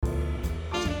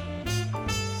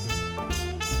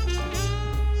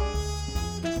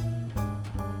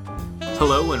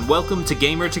Hello and welcome to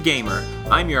Gamer to Gamer.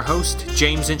 I'm your host,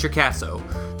 James Introcaso.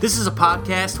 This is a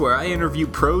podcast where I interview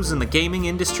pros in the gaming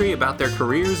industry about their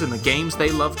careers and the games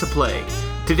they love to play.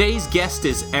 Today's guest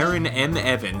is Erin M.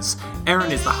 Evans.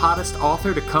 Erin is the hottest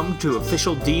author to come to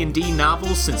official D&D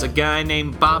novels since a guy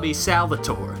named Bobby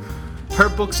Salvatore. Her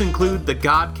books include The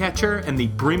Godcatcher and the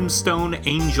Brimstone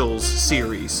Angels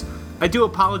series. I do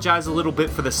apologize a little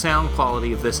bit for the sound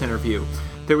quality of this interview.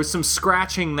 There was some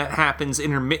scratching that happens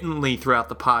intermittently throughout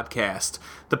the podcast.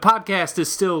 The podcast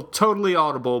is still totally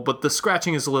audible, but the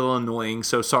scratching is a little annoying,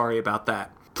 so sorry about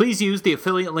that. Please use the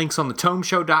affiliate links on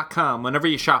thetomeshow.com whenever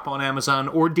you shop on Amazon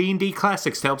or D&D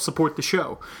Classics to help support the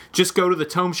show. Just go to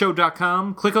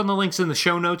thetomeshow.com, click on the links in the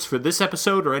show notes for this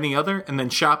episode or any other, and then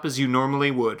shop as you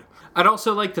normally would. I'd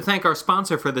also like to thank our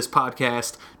sponsor for this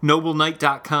podcast,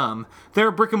 NobleKnight.com. They're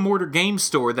a brick-and-mortar game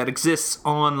store that exists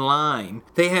online.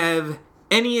 They have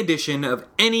any edition of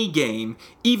any game,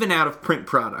 even out of print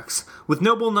products. With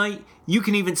Noble Knight, you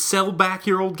can even sell back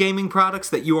your old gaming products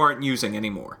that you aren't using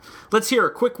anymore. Let's hear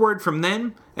a quick word from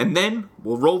them, and then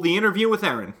we'll roll the interview with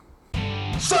Erin.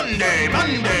 Sunday,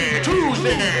 Monday,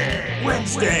 Tuesday,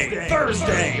 Wednesday,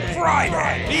 Thursday,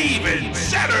 Friday, even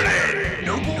Saturday.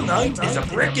 Noble Knight is a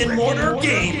brick-and-mortar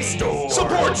game store.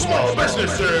 Support small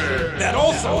businesses. That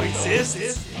also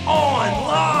exists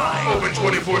online. Open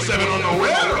 24/7 on the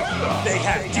web. They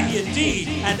have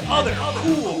D&D and other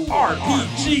cool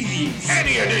RPGs.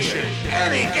 Any edition,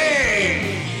 any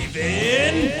game.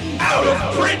 Even Out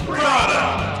of print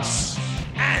products.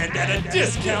 and at a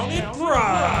discounted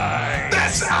price.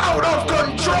 That's out of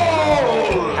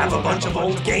control. Have a bunch of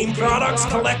old game products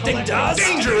collecting dust?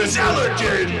 Dangerous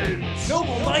allergens.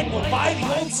 Noble Knight will buy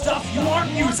the old stuff you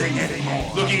aren't using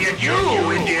anymore. Looking at you,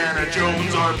 Indiana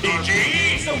Jones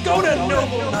RPG. So go to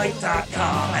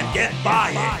NobleKnight.com and get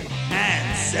buying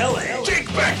and selling. Take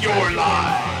back your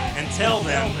lie. And tell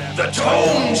them The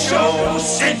Tome Show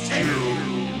sent you.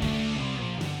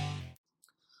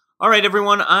 All right,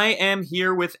 everyone, I am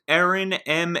here with Erin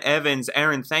M. Evans.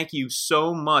 Erin, thank you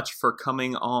so much for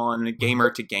coming on Gamer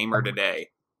to Gamer today.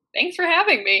 Thanks for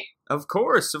having me. Of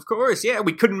course. Yeah,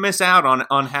 we couldn't miss out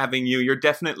on having you. You're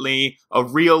definitely a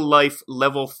real-life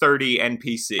level 30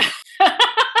 NPC.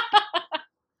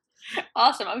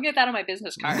 Awesome. I'm going to get that on my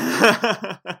business card.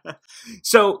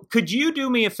 So, could you do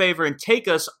me a favor and take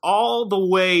us all the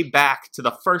way back to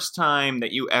the first time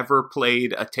that you ever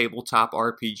played a tabletop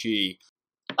RPG?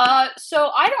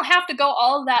 So I don't have to go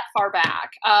all that far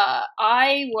back.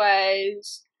 I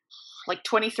was like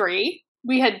 23.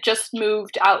 We had just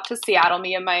moved out to Seattle,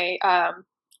 me and my, I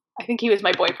think he was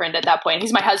my boyfriend at that point.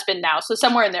 He's my husband now. So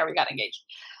somewhere in there we got engaged.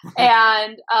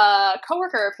 And a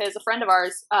coworker of his, a friend of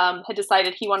ours, had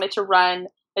decided he wanted to run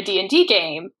a D&D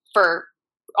game for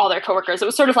all their coworkers. It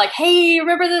was sort of like, hey,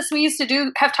 remember this? We used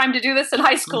to have time to do this in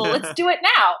high school. Let's do it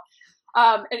now.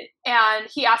 And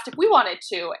he asked if we wanted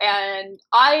to, and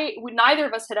neither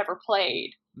of us had ever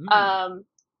played.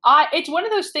 It's one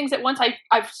of those things that once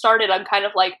I've started, I'm kind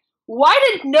of like, why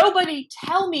did nobody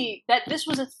tell me that this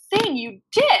was a thing you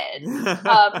did?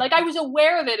 Like I was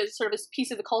aware of it as sort of a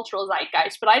piece of the cultural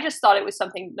zeitgeist, but I just thought it was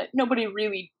something that nobody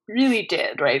really, really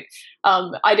did, right?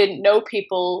 I didn't know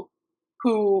people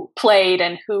who played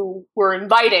and who were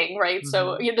inviting, right? Mm-hmm.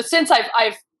 So, since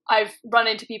I've run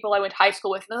into people I went to high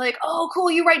school with, and they're like, "Oh, cool,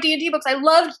 you write D&D books. I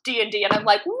loved D&D," and I'm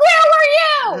like, "Where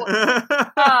were you?"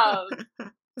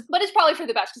 But it's probably for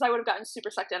the best because I would have gotten super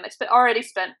sucked in. I already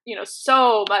spent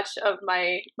so much of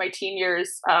my teen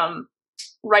years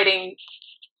writing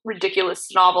ridiculous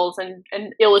novels and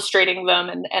illustrating them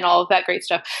and all of that great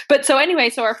stuff. But so anyway,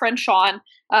 so our friend Sean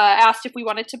asked if we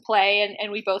wanted to play,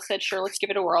 and we both said, "Sure, let's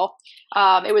give it a whirl."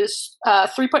 It was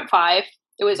 3.5.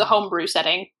 It was a homebrew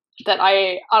setting that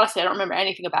I honestly don't remember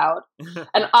anything about,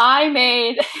 and I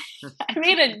made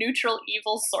a neutral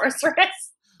evil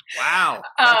sorceress. Wow,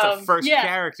 that's a first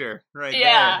character right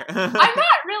there. I'm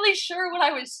not really sure what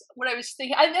I was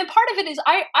thinking, and part of it is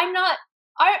I'm not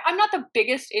the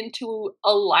biggest into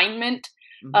alignment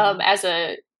as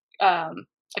a kind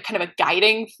of a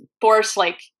guiding force.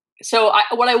 Like, so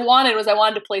what I wanted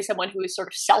to play someone who is sort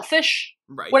of selfish,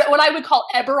 right? What I would call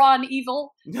Eberron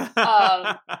evil.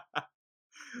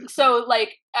 So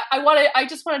like I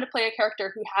just wanted to play a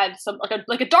character who had some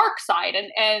like a dark side,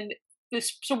 and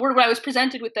this. So when I was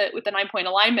presented with the 9-point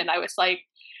alignment, I was like,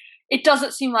 it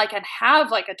doesn't seem like I'd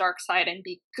have like a dark side and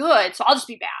be good, so I'll just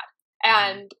be bad.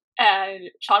 And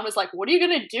Sean was like, "What are you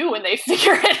gonna do when they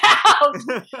figure it out?"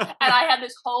 And I had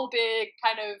this whole big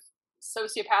kind of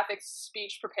sociopathic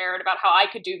speech prepared about how I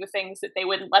could do the things that they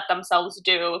wouldn't let themselves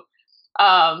do.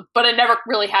 But I never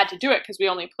really had to do it because we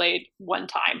only played one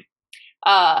time.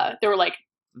 There were like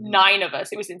 9 of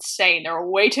us. It was insane. There were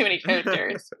way too many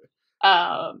characters.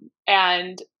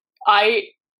 And I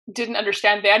didn't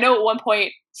understand. I know at one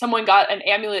point someone got an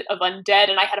amulet of undead,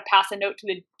 and I had to pass a note to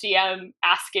the DM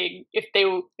asking if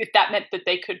that meant that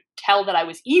they could tell that I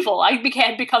was evil. I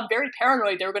had become very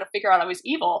paranoid they were going to figure out I was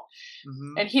evil.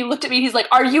 And he looked at me. He's like,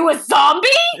 "Are you a zombie?"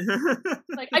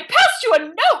 Like, I passed you a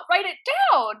note. Write it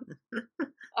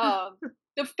down.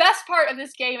 The best part of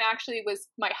this game actually was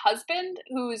my husband,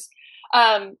 who's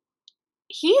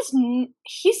he's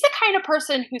the kind of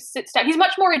person who sits down. He's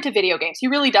much more into video games. He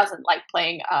really doesn't like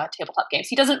playing tabletop games.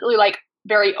 He doesn't really like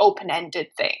very open-ended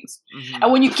things.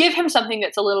 And when you give him something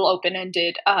that's a little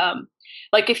open-ended,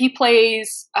 like if he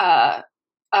plays a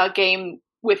game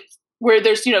where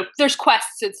there's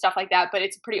quests and stuff like that, but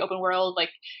it's a pretty open world,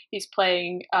 like he's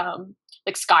playing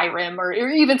like Skyrim or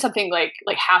even something like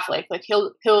Half-Life, like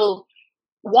he'll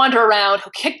wander around,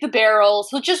 he'll kick the barrels,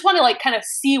 he'll just want to like kind of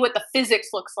see what the physics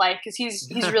looks like, because he's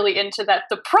really into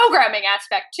the programming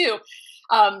aspect too.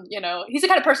 He's the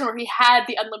kind of person where he had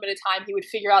the unlimited time, he would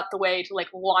figure out the way to like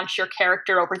launch your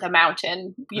character over the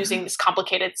mountain using this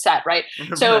complicated set, right?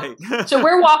 So so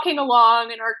we're walking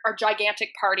along in our gigantic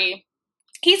party.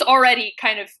 He's already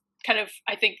kind of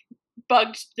I think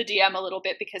bugged the DM a little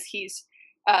bit, because he's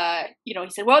he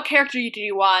said, "What character do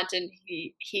you want?" And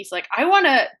he's like, "I want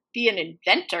to be an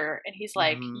inventor." And he's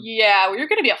like, "Yeah, well, you're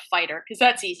going to be a fighter because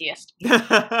that's easiest."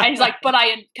 And he's like, "But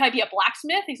can I be a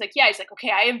blacksmith?" He's like, "Yeah." He's like,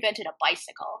 "Okay, I invented a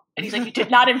bicycle." And he's like, "You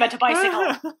did not invent a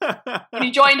bicycle." When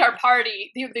he joined our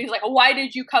party, he's like, "Why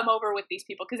did you come over with these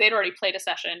people?" Because they'd already played a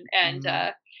session. And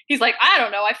he's like, "I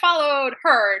don't know. I followed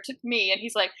her. It took me." And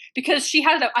he's like, "Because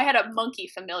I had a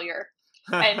monkey familiar."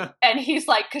 And he's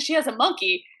like, "Because she has a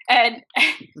monkey." And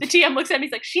the TM looks at me,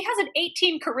 he's like, "She has an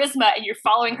 18 charisma and you're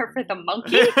following her for the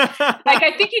monkey?" Like,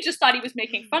 I think he just thought he was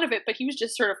making fun of it, but he was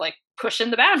just sort of like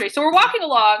pushing the boundary. So we're walking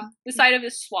along the side of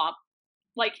this swamp,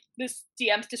 like this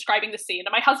DM's describing the scene,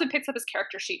 and my husband picks up his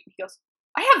character sheet and he goes,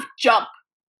 "I have jump.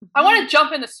 I want to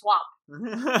jump in the swamp."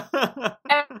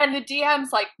 and the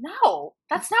DM's like, "No,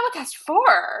 that's not what that's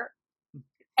for."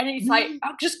 And he's like,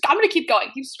 I'm going to keep going.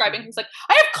 He's describing. He's like,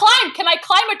 "I have climb. Can I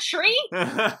climb a tree?"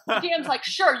 The DM's like,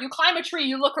 "Sure, you climb a tree,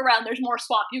 you look around, there's more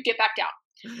swamp, you get back down."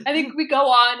 I think we go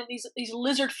on, and these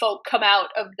lizard folk come out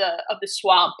of the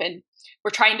swamp, and we're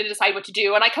trying to decide what to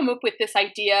do. And I come up with this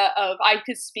idea of I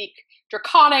could speak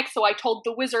Draconic, so I told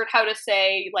the wizard how to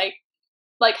say like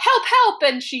 "help, help,"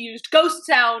 and she used ghost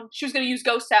sound. She was going to use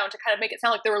ghost sound to kind of make it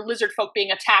sound like there were lizard folk being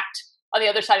attacked on the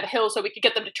other side of the hill, so we could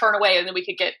get them to turn away, and then we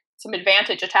could get some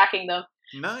advantage attacking them.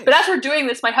 Nice. But as we're doing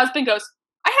this, my husband goes,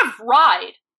 "I have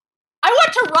ride. I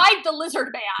want to ride the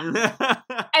lizard man."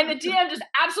 And the DM just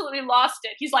absolutely lost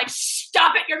it. He's like,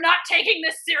 "Stop it. You're not taking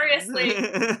this seriously."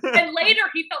 And later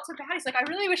he felt so bad. He's like, "I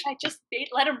really wish I just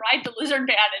let him ride the lizard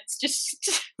man and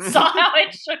just saw how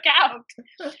it shook out."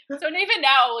 So even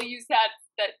now we'll use that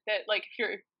like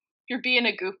if you're being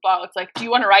a goofball, it's like, "Do you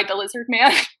want to ride the lizard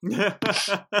man?"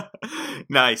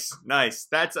 Nice.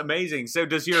 That's amazing. So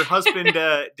does your husband,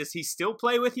 does he still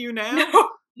play with you now?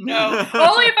 No.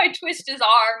 Only if I twist his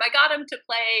arm. I got him to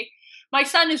play. My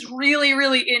son is really,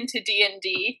 really into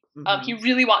D&D. He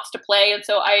really wants to play. And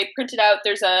so I printed out,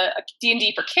 there's a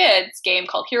D&D for kids game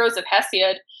called Heroes of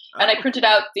Hesiod. And I printed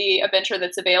out the adventure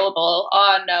that's available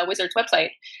on Wizards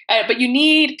website. But you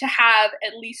need to have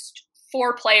at least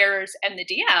 4 players and the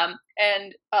DM.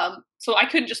 And so I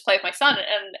couldn't just play with my son.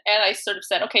 And I sort of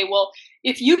said, "Okay, well,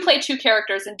 if you play 2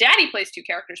 characters and Daddy plays 2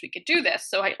 characters, we could do this."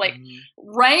 So I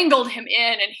wrangled him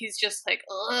in, and he's just like,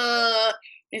 "Ugh."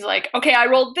 He's like, "Okay, I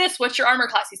rolled this. What's your armor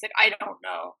class?" He's like, "I don't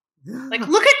know." Like,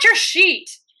 "Look at your sheet."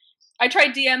 I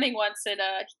tried DMing once, and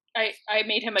I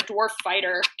made him a dwarf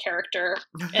fighter character,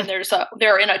 and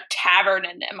they're in a tavern,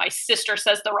 and my sister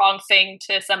says the wrong thing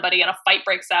to somebody, and a fight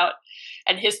breaks out,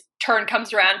 and his turn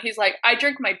comes around. He's like, "I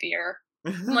drink my beer."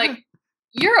 I'm like,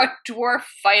 "You're a dwarf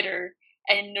fighter,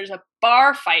 and there's a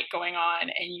bar fight going on,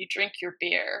 and you drink your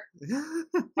beer."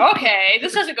 Okay,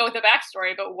 this doesn't go with the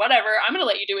backstory, but whatever. I'm going to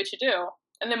let you do what you do.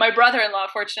 And then my brother-in-law,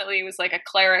 fortunately, was like a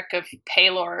cleric of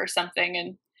Paylor or something,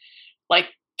 and like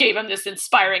gave him this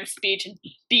inspiring speech and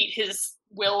beat his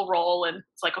will roll, and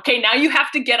it's like, "Okay, now you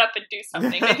have to get up and do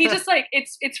something." And he just like,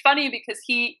 it's funny because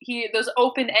he those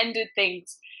open-ended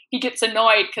things, he gets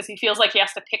annoyed because he feels like he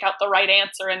has to pick out the right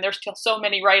answer, and there's still so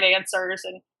many right answers,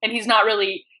 and he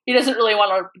doesn't really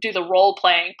want to do the role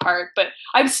playing part. But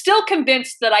I'm still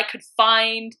convinced that I could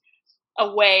find a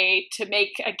way to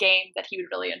make a game that he would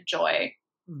really enjoy.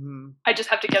 I just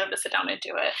have to get him to sit down and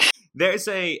do it. There's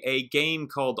a game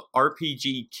called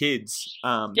RPG Kids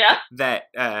that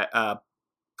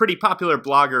pretty popular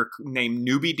blogger named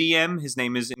Newbie DM. His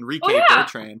name is Enrique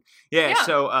Bertrand. Yeah,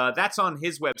 so that's on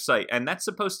his website, and that's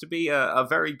supposed to be a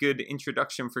very good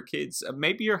introduction for kids.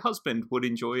 Maybe your husband would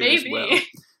enjoy it as well.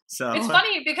 So it's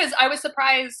funny because I was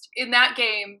surprised in that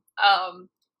game.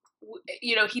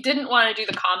 He didn't want to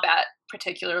do the combat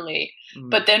particularly,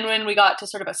 but then when we got to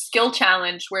sort of a skill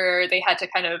challenge where they had to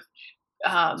kind of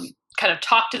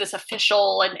talk to this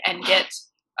official and get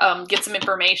some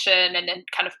information and then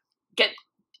kind of get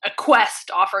a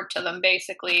quest offered to them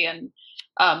basically, and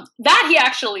that he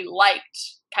actually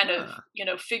liked, kind of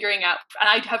figuring out, and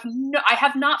I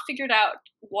have not figured out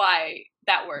why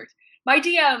that worked. My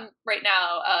DM right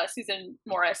now, Susan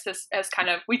Morris, has kind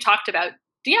of, we talked about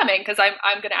DMing because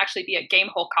I'm going to actually be at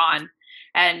Gamehole Con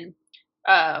and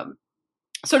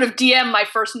sort of DM my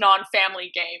first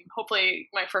non-family game, hopefully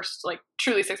my first like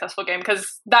truly successful game,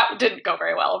 because that didn't go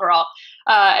very well overall.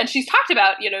 And she's talked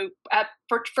about,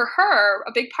 for her,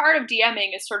 a big part of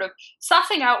DMing is sort of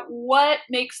sussing out what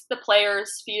makes the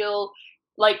players feel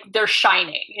like they're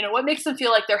shining, what makes them feel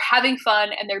like they're having fun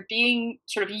and they're being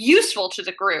sort of useful to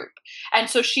the group. And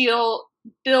so she'll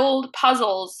build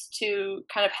puzzles to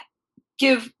kind of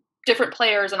give different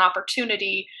players an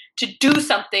opportunity to do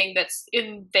something that's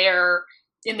in their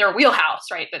wheelhouse,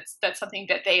 right? That's something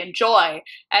that they enjoy.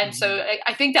 And so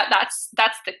I think that's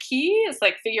the key, is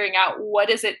like figuring out what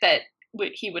is it that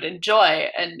he would enjoy.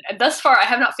 And thus far, I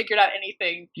have not figured out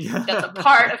anything that's a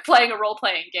part of playing a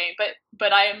role-playing game,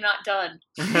 but I am not done.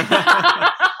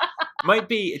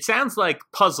 It sounds like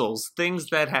puzzles, things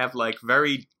that have like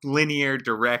very linear,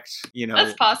 direct,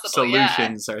 that's possible,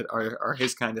 solutions are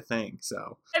his kind of thing.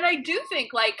 So, and I do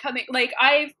think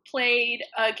I've played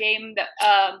a game that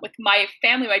with my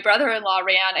family. My brother-in-law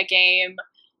ran a game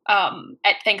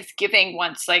at Thanksgiving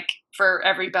once, like for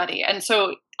everybody, and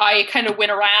so I kind of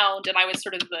went around and I was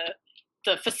sort of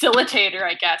the facilitator,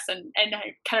 I guess, and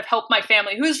I kind of helped my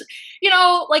family, who's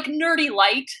like nerdy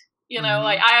light.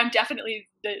 Like I am definitely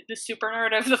the super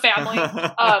nerd of the family,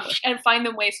 and find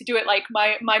them ways to do it. Like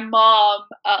my mom,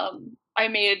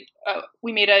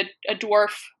 we made a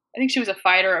dwarf. I think she was a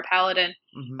fighter, a paladin,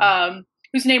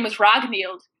 whose name was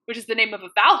Ragnhild, which is the name of a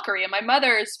Valkyrie. And my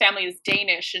mother's family is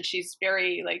Danish, and she's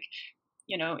very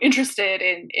interested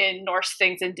in Norse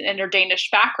things and her Danish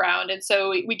background. And so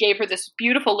we gave her this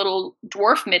beautiful little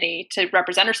dwarf mini to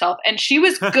represent herself. And she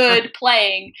was good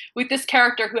playing with this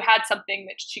character who had something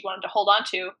that she wanted to hold on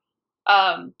to.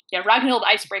 Ragnhild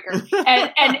Icebreaker.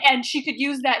 And she could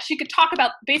use that. She could talk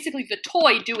about basically the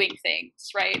toy doing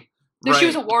things, right? No, she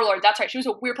was a warlord. That's right.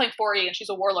 We were playing 4E, and she's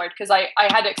a warlord because I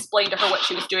had to explain to her what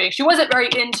she was doing. She wasn't very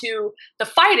into the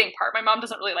fighting part. My mom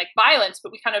doesn't really like violence,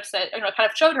 but we kind of said, kind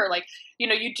of showed her like,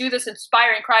 you do this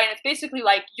inspiring cry, and it's basically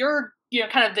like you're,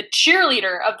 kind of the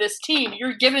cheerleader of this team.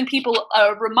 You're giving people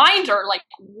a reminder, like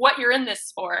what you're in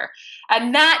this for,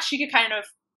 and that she could kind of.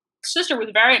 Sister was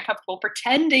very uncomfortable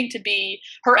pretending to be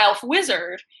her elf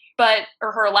wizard,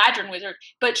 or her Eladrin wizard,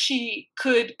 but she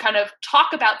could kind of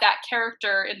talk about that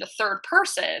character in the third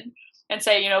person and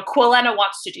say, Quilena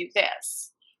wants to do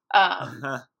this.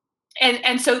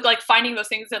 And so like finding those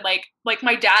things that like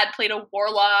my dad played a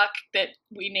warlock that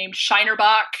we named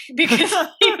Shinerbach because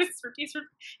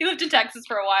he lived in Texas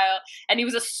for a while, and he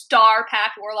was a star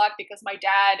pack warlock because my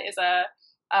dad is a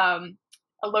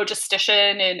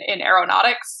logistician in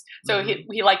aeronautics. So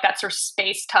he liked that sort of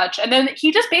space touch. And then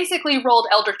he just basically rolled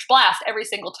Eldritch Blast every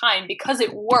single time because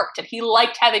it worked. And he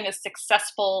liked having a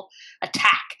successful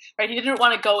attack, right? He didn't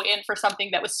want to go in for something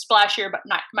that was splashier but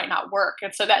might not work.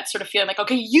 And so that sort of feeling like,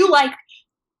 okay, you like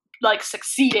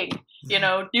succeeding, you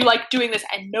like doing this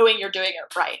and knowing you're doing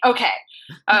it right. Okay.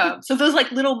 So those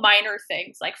like little minor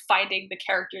things, like finding the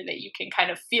character that you can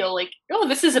kind of feel like, oh,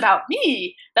 this is about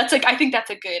me. That's like, I think that's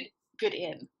a good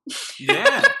in.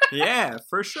 yeah,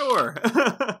 for sure.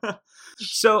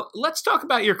 So let's talk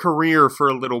about your career for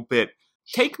a little bit.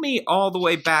 Take me all the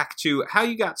way back to how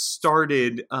you got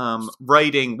started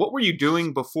writing. What were you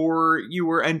doing before you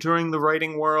were entering the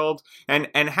writing world? And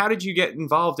how did you get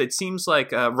involved? It seems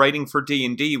like writing for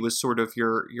D&D was sort of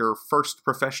your first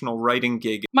professional writing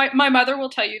gig. My mother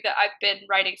will tell you that I've been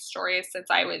writing stories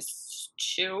since I was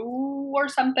 2 or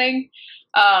something.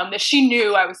 That she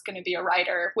knew I was going to be a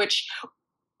writer, which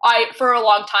I, for a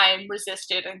long time,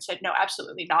 resisted and said, no,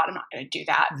 absolutely not. I'm not going to do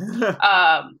that.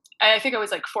 And I think I was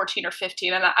like 14 or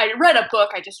 15, and I read a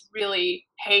book I just really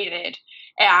hated.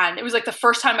 And it was like the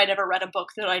first time I'd ever read a book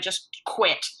that I just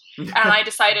quit. And I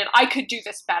decided I could do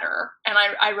this better. And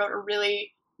I wrote a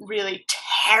really, really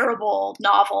terrible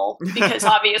novel because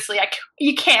obviously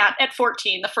you can't at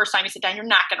 14, the first time you sit down, you're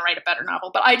not going to write a better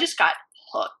novel. But I just got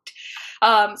hooked.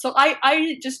 So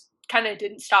I just kind of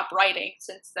didn't stop writing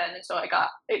since then, and so I got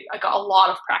a lot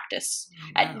of practice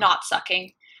at not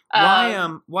sucking. Why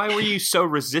were you so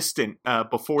resistant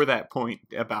before that point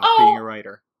about being a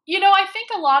writer? I think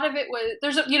a lot of it was,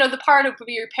 there's the part of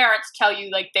your parents tell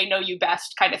you like they know you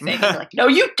best kind of thing. You're like, no,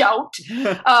 you don't.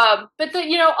 But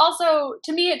also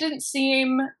to me, it didn't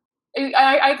seem,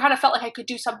 I kind of felt like I could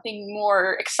do something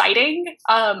more exciting.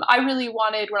 I really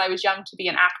wanted, when I was young, to be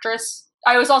an actress.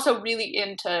 I was also really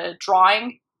into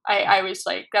drawing. I was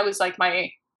like, that was like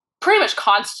my pretty much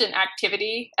constant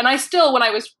activity. And I still, when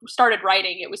I started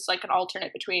writing, it was like an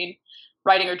alternate between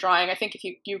writing or drawing. I think if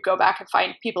you go back and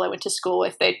find people I went to school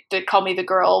with, they'd call me the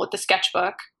girl with the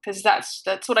sketchbook, because that's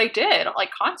what I did,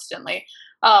 like, constantly.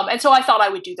 And so I thought I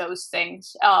would do those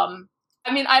things.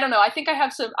 I don't know. I think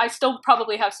I still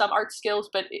probably have some art skills,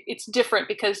 but it's different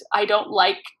because I don't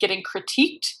like getting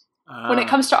critiqued when it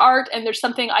comes to art. And there's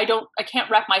something I can't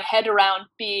wrap my head around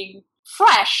being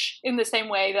fresh in the same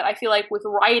way that I feel like with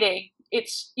writing,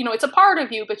 it's a part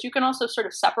of you, but you can also sort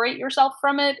of separate yourself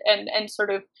from it and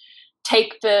sort of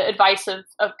take the advice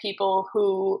of people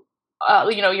who,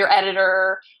 your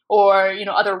editor or,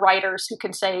 other writers who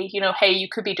can say, hey, you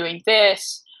could be doing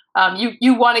this.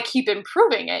 You want to keep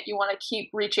improving it. You want to keep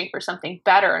reaching for something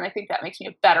better. And I think that makes me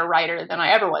a better writer than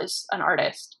I ever was an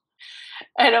artist.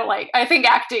 I think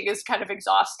acting is kind of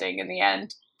exhausting in the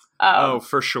end.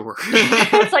 For sure.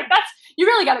 It's like, you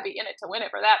really got to be in it to win it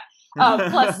for that.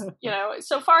 Plus,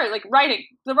 so far, like writing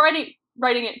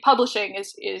and publishing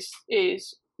is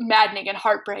maddening and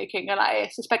heartbreaking, and I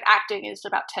suspect acting is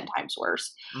about 10 times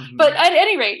worse. Mm-hmm. But at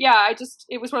any rate,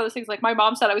 it was one of those things, like, my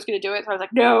mom said I was going to do it, so I was like,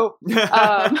 no.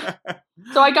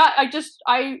 So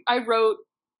I wrote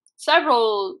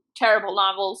several terrible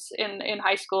novels in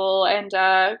high school, and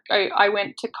I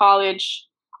went to college.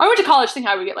 I went to college thinking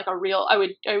I would get like I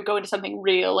would go into something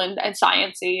real and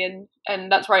sciencey,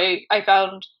 and that's where I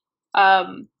found,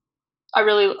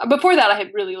 before that I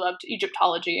had really loved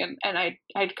Egyptology, and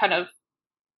I'd kind of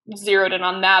zeroed in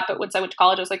on that. But once I went to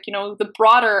college, I was like, the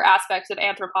broader aspects of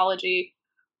anthropology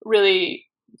really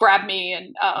grabbed me,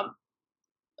 and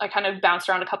I kind of bounced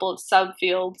around a couple of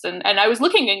subfields, and I was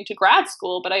looking into grad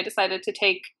school, but I decided to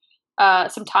take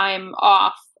some time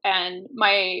off, and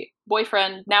my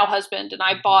boyfriend, now husband, and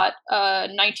I bought a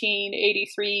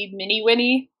 1983 Mini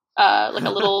Winnie, like a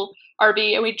little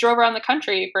RV, and we drove around the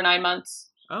country for 9 months.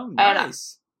 Oh,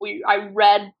 nice. And I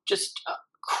read just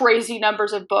crazy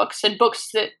numbers of books, and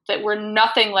books that were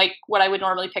nothing like what I would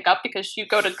normally pick up, because you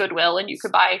go to Goodwill and you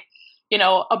could buy,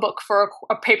 a book for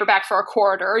a paperback for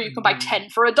 $0.25, or you can buy 10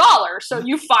 for $1. So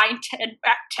you find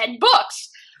 10 books.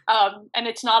 And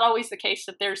it's not always the case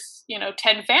that there's,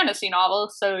 10 fantasy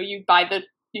novels. So you buy get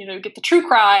the true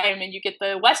crime, and you get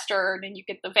the Western, and you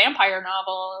get the vampire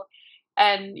novel,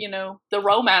 and, the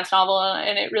romance novel.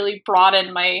 And it really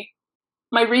broadened my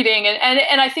reading.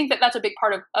 And I think that's a big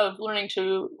part of learning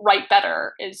to write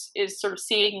better is sort of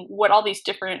seeing what all these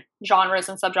different genres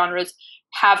and subgenres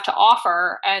have to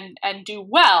offer and do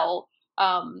well.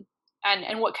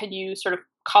 And what can you sort of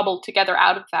cobble together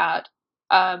out of that.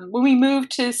 When we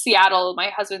moved to Seattle, my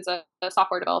husband's a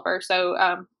software developer.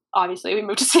 So, obviously we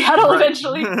moved to Seattle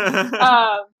eventually.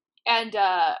 And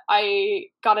I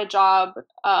got a job,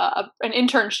 an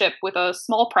internship with a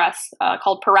small press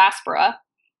called Paraspora.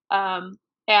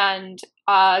 And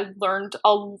I learned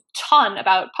a ton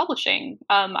about publishing.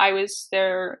 I was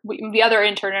there, the other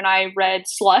intern and I read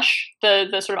Slush,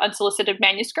 the sort of unsolicited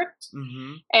manuscript.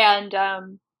 Mm-hmm. And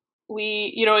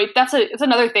it's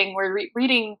another thing where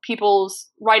reading people's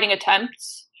writing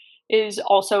attempts is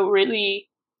also really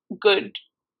good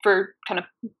for kind of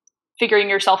figuring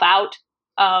yourself out.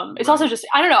 It's also just,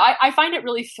 I don't know, I find it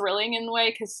really thrilling in a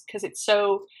way because it's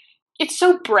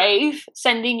so brave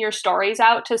sending your stories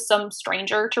out to some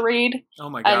stranger to read. Oh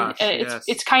my gosh. And yes.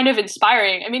 It's kind of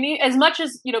inspiring. I mean, as much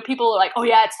as, people are like, oh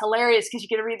yeah, it's hilarious because you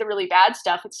get to read the really bad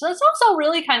stuff. It's also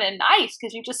really kind of nice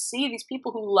because you just see these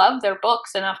people who love their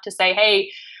books enough to say,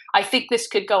 hey, I think this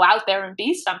could go out there and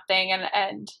be something.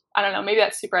 And I don't know, maybe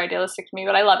that's super idealistic to me,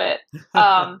 but I love it.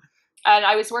 And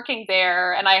I was working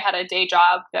there, and I had a day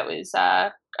job that was,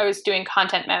 I was doing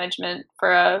content management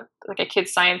for a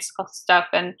kids science stuff.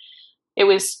 And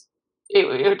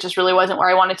it just really wasn't where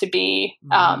I wanted to be.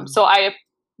 So I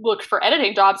looked for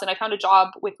editing jobs, and I found a job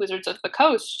with Wizards of the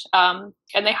Coast. And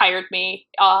they hired me.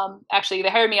 Actually,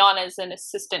 they hired me on as an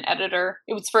assistant editor.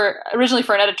 It was originally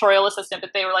for an editorial assistant,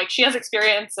 but they were like, she has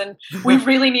experience and we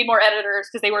really need more editors,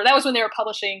 because that was when they were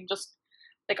publishing just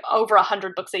like over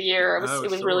 100 books a year. It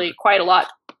was really quite a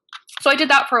lot. So I did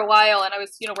that for a while, and I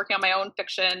was, working on my own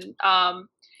fiction.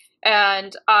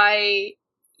 And I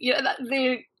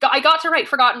I got to write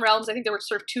Forgotten Realms. I think there were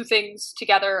sort of two things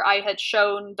together. I had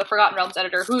shown the Forgotten Realms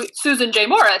editor, Susan J.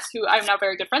 Morris, who I'm now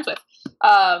very good friends with,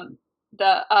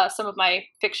 some of my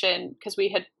fiction, because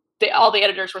all the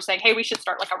editors were saying, hey, we should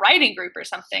start like a writing group or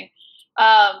something.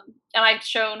 And I'd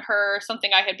shown her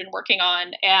something I had been working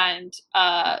on, and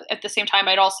at the same time,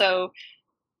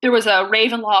 there was a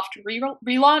Ravenloft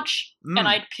relaunch, and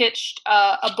I'd pitched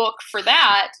a book for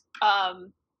that,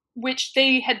 which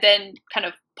they had then kind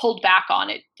of pulled back on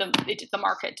it. The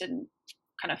market didn't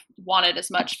kind of want it as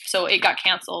much, so it got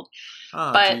canceled.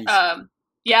 Oh, but geez.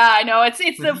 yeah, I know it's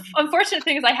the unfortunate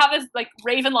thing is I have this like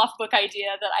Ravenloft book idea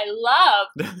that I love,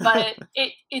 but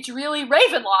it's really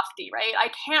Ravenlofty, right?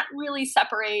 I can't really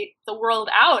separate the world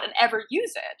out and ever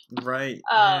use it. Right.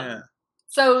 Yeah.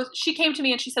 So she came to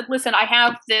me and she said, "Listen, I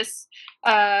have this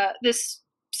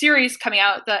series coming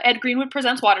out, the Ed Greenwood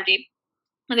Presents Waterdeep,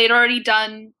 and they'd already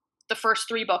done the first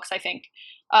 3 books, I think,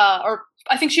 or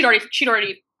I think she'd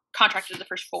already contracted the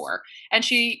first 4, and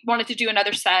she wanted to do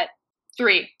another set."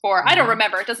 3, 4. I don't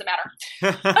remember. It doesn't matter.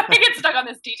 I get stuck on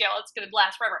this detail. It's going to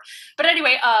last forever. But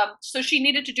anyway, so she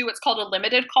needed to do what's called a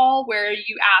limited call, where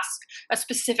you ask a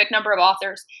specific number of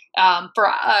authors for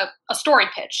a story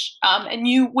pitch. And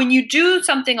when you do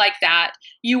something like that,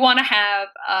 you want to have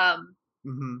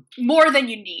more than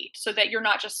you need, so that you're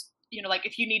not just, like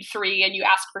if you need 3 and you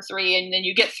ask for 3 and then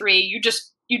you get 3,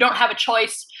 you don't have a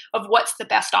choice of what's the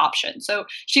best option. So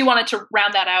she wanted to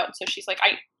round that out. And so she's like,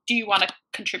 do you want to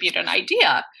contribute an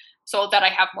idea so that I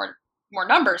have more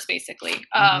numbers, basically?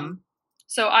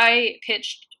 So I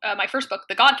pitched my first book,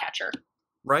 The Godcatcher,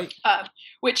 right?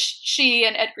 Which she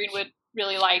and Ed Greenwood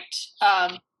really liked.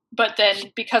 But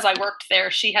then because I worked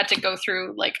there, she had to go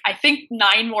through I think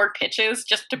 9 more pitches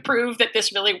just to prove that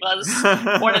this really was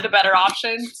one of the better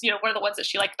options. One of the ones that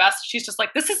she liked best. She's just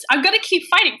like, I'm going to keep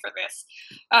fighting for this.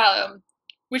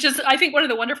 Which is, I think, one of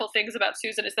the wonderful things about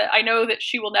Susan is that I know that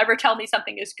she will never tell me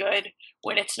something is good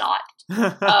when it's not.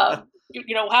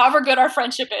 However good our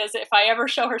friendship is, if I ever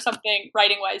show her something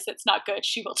writing-wise that's not good,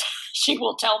 she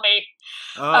will tell me.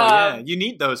 Oh yeah, you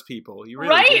need those people. You really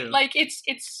do. Right? Like it's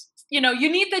you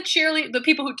need the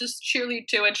people who just cheerlead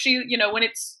too. And she, when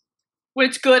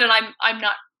it's good and I'm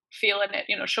not feeling it,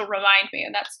 she'll remind me,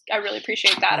 and I really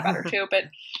appreciate that about her too.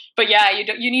 But yeah,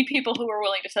 you need people who are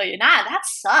willing to tell you, nah, that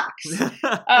sucks.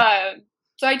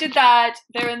 So I did that.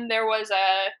 Then there was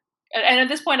and at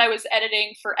this point I was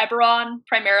editing for Eberron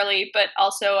primarily, but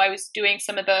also I was doing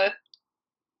some of the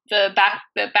back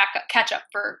catch up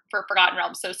for Forgotten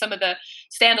Realms. So some of the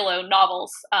standalone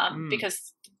novels,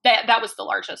 because that was the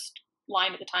largest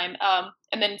line at the time.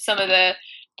 And then some of the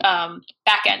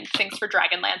back end things for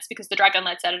Dragonlance, because the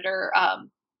Dragonlance editor,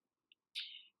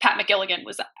 Pat McGilligan,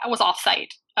 was off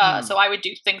site. So I would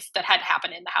do things that had to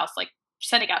happen in the house, like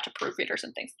sending out to proofreaders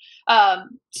and things.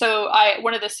 So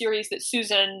one of the series that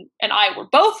Susan and I were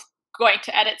both going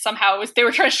to edit somehow was, they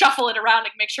were trying to shuffle it around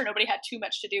and make sure nobody had too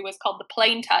much to do, was called The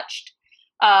Plane Touched.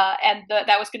 And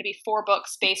that was going to be 4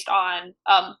 books based on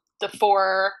the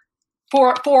four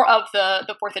of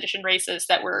the 4th edition races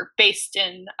that were based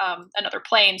in another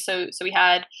plane. So we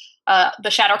had the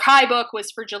Shadow Kai book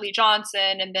was for Julie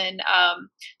Johnson, and then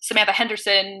Samantha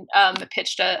Henderson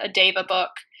pitched a Deva book,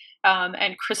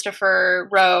 and Christopher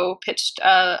Rowe pitched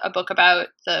a book about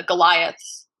the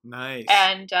Goliaths. Nice.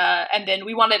 And then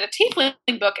we wanted a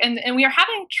tiefling book, and we are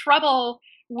having trouble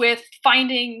with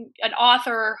finding an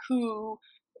author who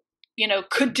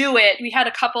could do it. We had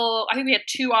I think we had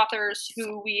 2 authors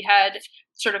who we had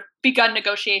sort of begun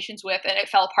negotiations with, and it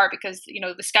fell apart because,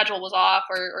 the schedule was off,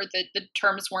 or the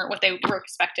terms weren't what they were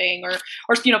expecting, or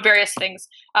various things.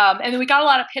 And then we got a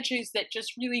lot of pitches that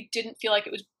just really didn't feel like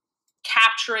it was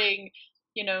capturing,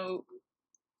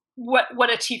 what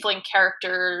a tiefling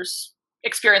character's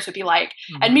experience would be like.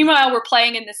 Mm-hmm. And meanwhile, we're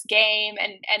playing in this game,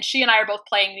 and she and I are both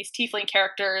playing these tiefling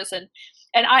characters, and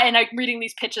I'm reading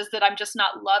these pitches that I'm just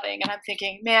not loving, and I'm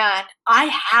thinking, man, I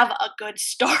have a good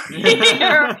story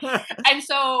here. And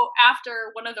so after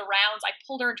one of the rounds, I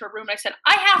pulled her into a room and I said,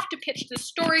 I have to pitch this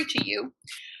story to you.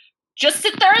 Just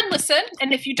sit there and listen,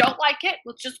 and if you don't like it,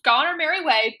 we'll just go on our merry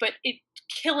way, but it's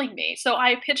killing me. So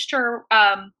I pitched her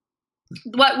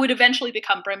what would eventually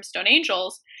become Brimstone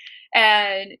Angels,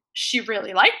 and she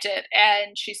really liked it.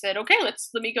 And she said, okay, let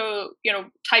me go,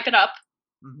 type it up.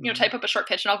 Mm-hmm. Type up a short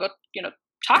pitch, and I'll go,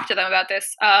 talk to them about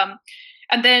this.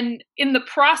 And then in the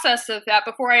process of that,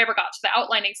 before I ever got to the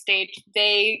outlining stage,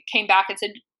 they came back and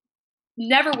said,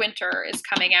 Neverwinter is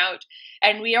coming out,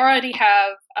 and we already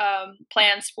have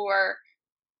plans for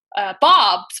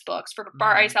Bob's books, for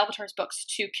Bar Ice Alvatar's books,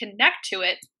 to connect to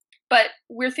it. But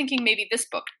we're thinking maybe this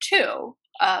book too,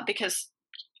 because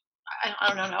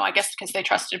I don't know. I guess because they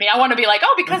trusted me. I want to be like,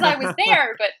 oh, because I was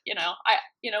there. But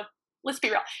let's be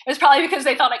real. It was probably because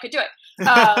they thought I could do it.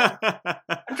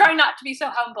 I'm trying not to be so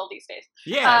humble these days.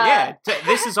 Yeah.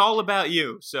 This is all about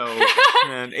you. So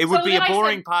it would be a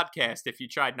boring podcast if you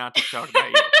tried not to talk about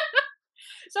you.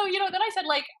 So, then I said,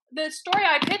 like, the story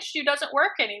I pitched you doesn't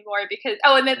work anymore because,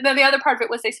 and then the other part of it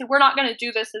was they said, we're not going to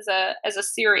do this as a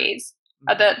series.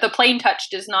 The Plain Touch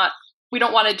does not, we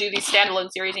don't want to do these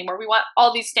standalone series anymore. We want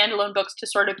all these standalone books to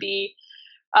sort of be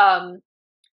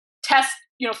test,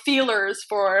 feelers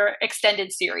for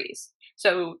extended series.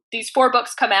 So these 4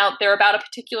 books come out. They're about a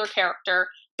particular character.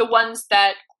 The ones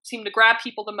that seem to grab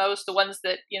people the most, the ones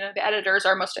that, the editors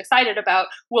are most excited about,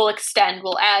 will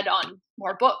add on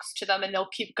more books to them, and they'll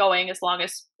keep going as long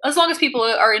as people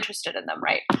are interested in them,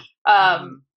 right?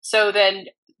 So then,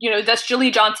 thus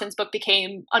Julie Johnson's book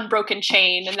became Unbroken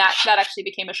Chain, and that actually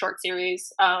became a short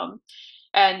series.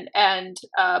 And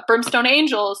Brimstone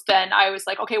Angels, then I was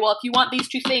like, okay, well, if you want these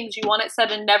 2 things, you want it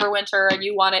set in Neverwinter and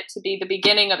you want it to be the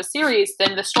beginning of a series,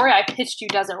 then the story I pitched you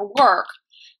doesn't work.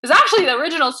 Because actually the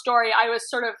original story, I was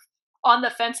sort of on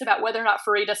the fence about whether or not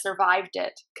Farideh survived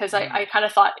it. Because I kind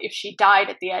of thought if she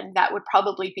died at the end, that would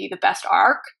probably be the best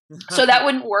arc. So that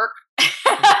wouldn't work.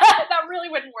 That really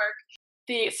wouldn't work.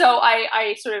 So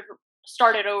I sort of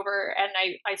started over and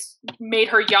I made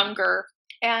her younger.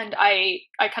 And I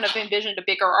kind of envisioned a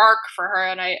bigger arc for her.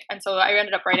 And so I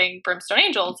ended up writing Brimstone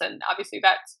Angels. And obviously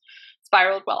that's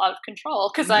spiraled well out of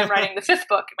control because I'm writing the 5th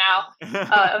book now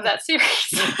of that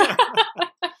series.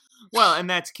 Well, and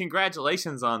that's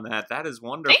congratulations on that. That is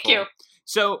wonderful. Thank you.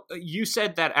 So you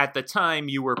said that at the time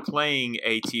you were playing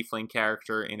a tiefling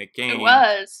character in a game. It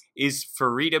was. Is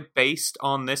Farideh based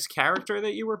on this character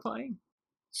that you were playing?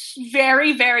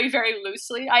 Very, very, very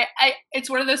loosely. It's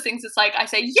one of those things. It's like I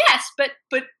say yes, but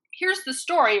here's the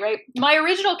story, right? My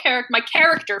original character, my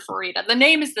character Farideh, the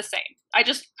name is the same.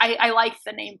 I liked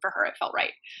the name for her. It felt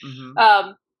right.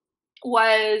 Mm-hmm.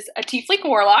 Was a tiefling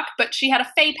warlock, but she had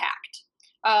a Fey pact.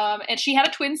 And she had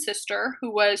a twin sister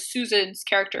who was Susan's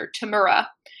character, Tamura.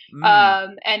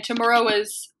 And Tamura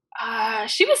was,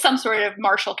 she was some sort of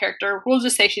martial character. We'll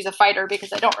just say she's a fighter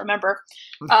because I don't remember.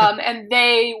 And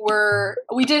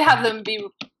we did have them be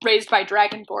raised by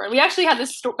Dragonborn. We actually had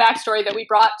this backstory that we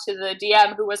brought to the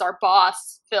DM who was our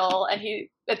boss, Phil. And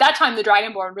at that time, the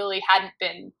Dragonborn really hadn't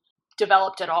been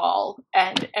developed at all.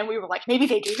 And we were like, maybe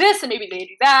they do this and maybe they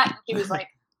do that. And he was like,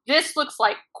 this looks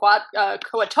like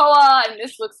Kuatoa, and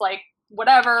this looks like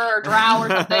whatever, or Drow or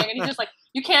something. And he's just like,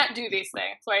 you can't do these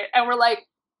things, right? And we're like,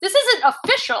 this isn't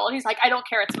official. And he's like, I don't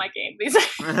care, it's my game.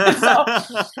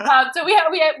 So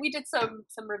we did some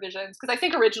revisions, because I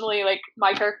think originally, like,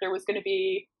 my character was going to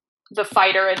be the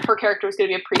fighter, and her character was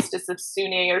going to be a priestess of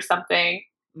Sunni or something.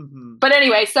 Mm-hmm. But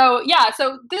anyway, so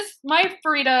my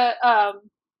Farideh,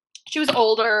 she was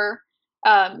older.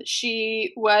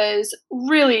 She was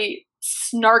really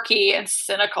snarky and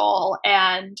cynical,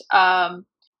 and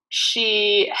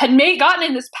she had gotten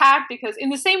in this pact because,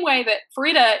 in the same way that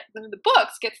Farideh in the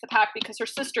books gets the pact because her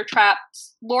sister trapped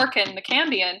Lorcan the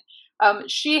Cambion,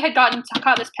 she had gotten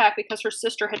this pact because her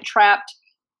sister had trapped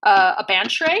a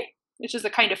Banshray, which is a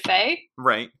kind of fae,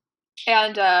 right?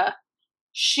 And the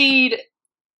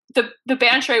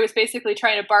Banshray was basically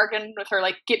trying to bargain with her,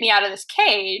 like, get me out of this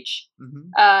cage.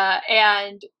 Mm-hmm.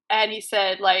 And he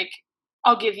said, like,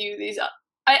 I'll give you these,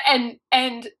 and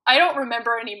I don't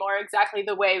remember anymore exactly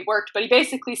the way it worked, but he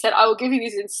basically said, I will give you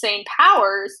these insane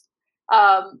powers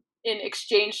in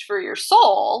exchange for your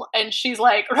soul. And she's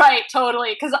like, right,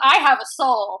 totally, because I have a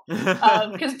soul.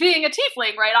 Because being a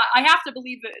tiefling, right, I have to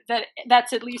believe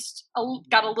that's at least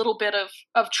got a little bit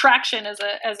of traction as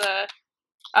a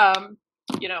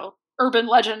urban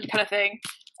legend kind of thing.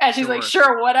 And she's like,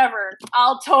 sure, whatever.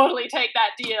 I'll totally take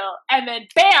that deal. And then,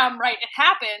 bam, right, it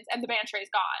happens, and the Banshray's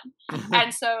gone.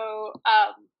 And so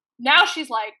now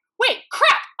she's like, wait,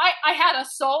 crap, I had a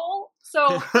soul?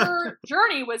 So her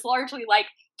journey was largely like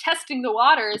testing the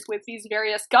waters with these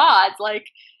various gods. Like,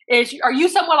 are you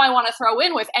someone I want to throw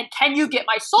in with? And can you get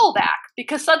my soul back?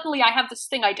 Because suddenly I have this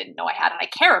thing I didn't know I had, and I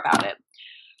care about it.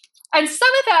 And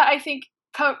some of that, I think,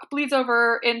 bleeds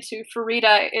over into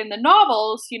Farideh in the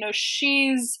novels.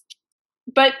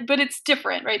 But it's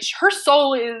different, right? Her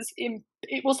soul is,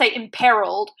 we'll say,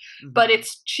 imperiled, mm-hmm. but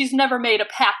she's never made a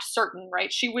pact certain,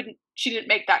 right? She didn't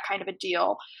make that kind of a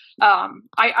deal.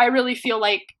 I really feel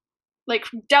like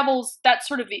Devils, that's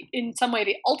sort of in some way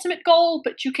the ultimate goal,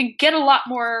 but you can get a lot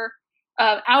more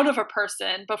out of a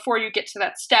person before you get to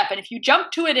that step. And if you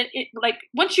jump to it, like,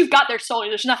 once you've got their soul,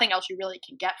 there's nothing else you really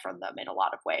can get from them in a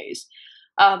lot of ways.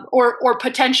 Or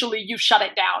potentially you shut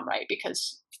it down, right?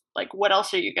 Because, like, what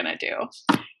else are you going to do?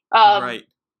 Right.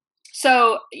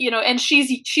 So, and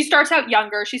she starts out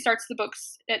younger. She starts the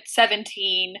books at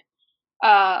 17.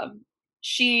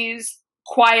 She's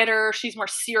quieter. She's more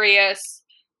serious.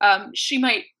 She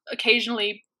might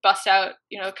occasionally bust out,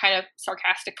 kind of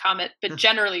sarcastic comment, but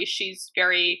generally she's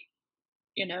very,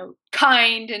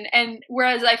 kind. And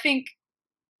whereas I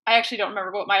actually don't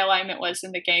remember what my alignment was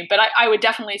in the game, but I would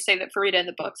definitely say that Farida in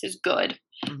the books is good.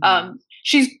 Mm-hmm.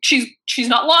 She's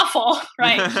not lawful,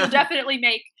 right? She'll definitely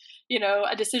make,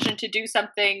 a decision to do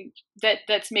something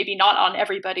that's maybe not on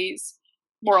everybody's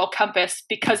moral compass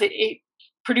because it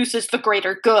produces the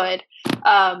greater good.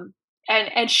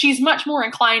 And she's much more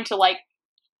inclined to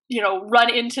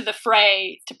run into the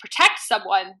fray to protect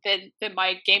someone than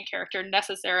my game character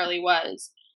necessarily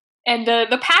was. And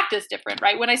the pact is different,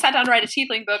 right? When I sat down to write a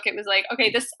Tiefling book, it was like,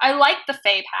 okay, I like the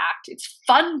Fey pact. It's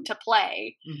fun to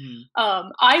play.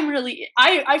 Mm-hmm.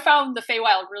 I found the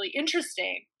Feywild really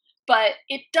interesting, but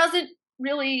it doesn't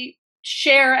really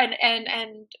share and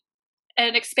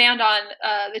expand on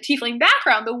the Tiefling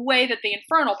background the way that the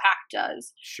Infernal Pact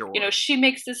does. Sure. She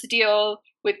makes this deal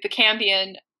with the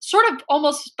Cambion sort of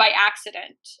almost by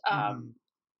accident.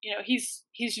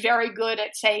 He's very good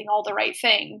at saying all the right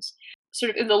things.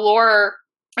 Sort of in the lore,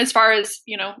 as far as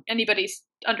anybody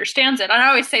understands it. And I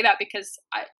always say that because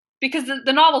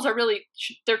the novels are really,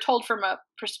 they're told from a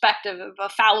perspective of a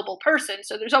fallible person,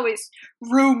 so there's always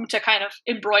room to kind of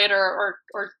embroider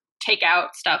or take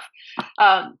out stuff.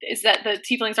 Is that the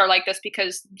Tieflings are like this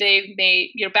because they've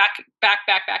made back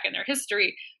in their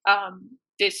history,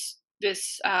 this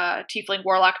Tiefling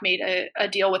warlock made a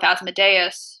deal with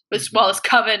Asmodeus, as well as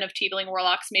Coven of Tiefling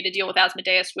warlocks made a deal with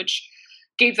Asmodeus, which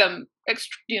gave them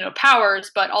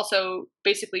powers, but also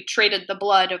basically traded the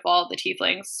blood of all the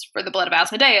Tieflings for the blood of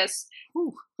Asmodeus.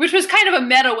 Ooh. Which was kind of a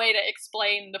meta way to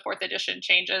explain the 4th edition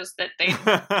changes that they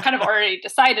kind of already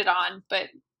decided on. But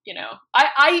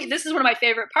I this is one of my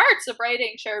favorite parts of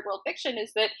writing shared world fiction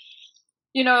is that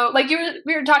like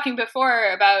we were talking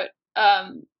before about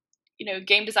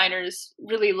game designers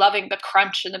really loving the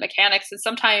crunch and the mechanics, and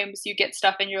sometimes you get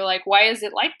stuff and you're like, why is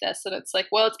it like this? And it's like,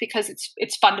 well, it's because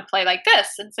it's fun to play like this.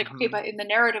 And it's like, okay, but in the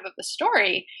narrative of the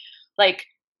story, like,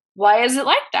 why is it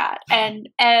like that? And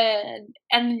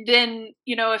then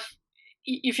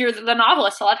if you're the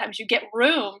novelist, a lot of times you get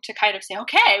room to kind of say,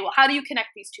 okay, well, how do you connect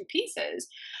these two pieces?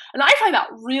 And I find that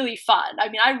really fun. I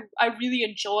mean, I really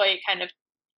enjoy kind of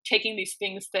taking these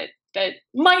things that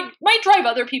might drive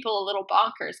other people a little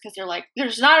bonkers because they're like,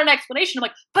 there's not an explanation. I'm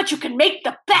like, but you can make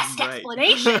the best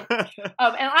explanation. And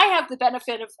I have the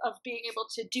benefit of being able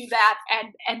to do that,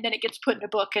 and then it gets put in a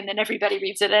book, and then everybody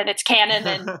reads it, and it's canon,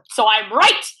 and so I'm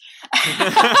right.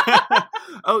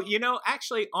 Oh,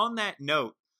 actually, on that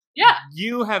note, yeah,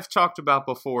 you have talked about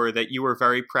before that you were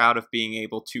very proud of being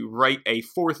able to write a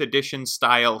 4th edition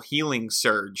style healing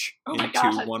surge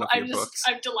into one of your books.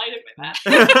 I'm delighted with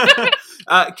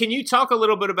that. Can you talk a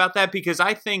little bit about that? Because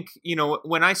I think,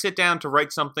 when I sit down to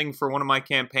write something for one of my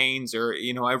campaigns, or,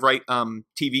 I write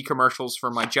TV commercials for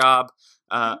my job,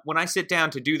 when I sit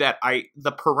down to do that,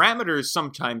 the parameters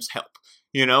sometimes help.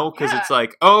 Because it's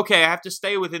like, oh, okay, I have to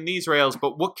stay within these rails,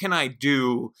 but what can I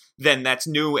do then that's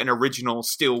new and original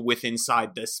still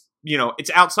inside this?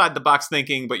 It's outside the box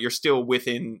thinking, but you're still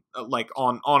within,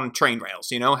 on train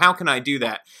rails, How can I do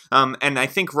that? And I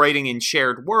think writing in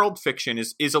shared world fiction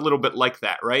is a little bit like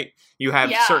that, right? You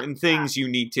have certain things you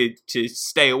need to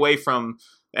stay away from,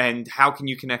 and how can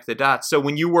you connect the dots? So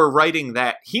when you were writing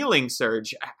that healing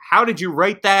surge, how did you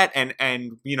write that? And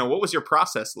what was your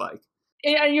process like?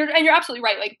 And you're absolutely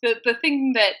right. Like the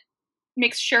thing that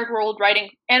makes shared world writing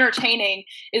entertaining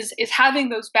is having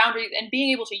those boundaries and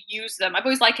being able to use them. I've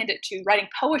always likened it to writing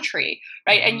poetry,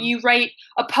 right? Mm-hmm. And you write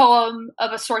a poem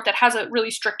of a sort that has a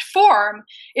really strict form.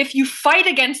 If you fight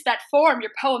against that form,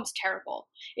 your poem's terrible.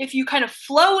 If you kind of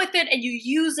flow with it and you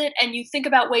use it and you think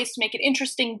about ways to make it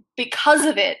interesting because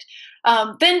of it,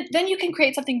 then you can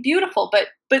create something beautiful.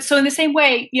 But so in the same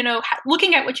way,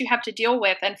 looking at what you have to deal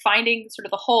with and finding sort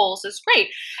of the holes is great.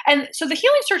 And so the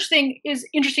healing search thing is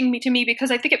interesting to me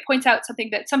because I think it points out something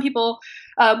that some people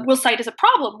will cite as a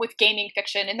problem with gaming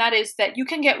fiction, and that is that you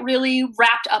can get really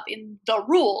wrapped up in the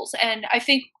rules. And I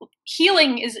think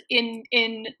healing is in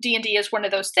D&D is one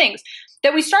of those things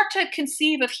that we start to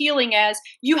conceive of healing as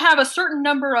you have a certain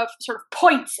number of sort of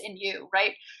points in you,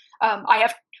 right? I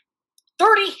have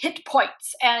 30 hit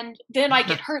points, and then I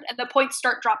get hurt and the points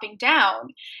start dropping down,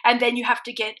 and then you have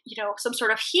to get some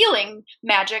sort of healing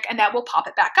magic, and that will pop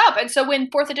it back up. And so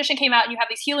when 4th edition came out and you have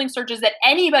these healing surges that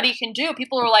anybody can do,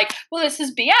 people are like, well, this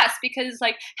is BS, because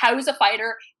like, how is a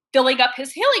fighter filling up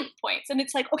his healing points? And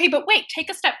it's like, okay, but wait, take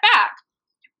a step back.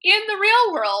 in the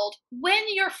real world, when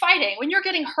you're fighting, when you're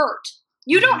getting hurt,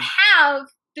 you don't have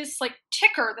this like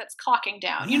ticker that's clocking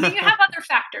down. You have other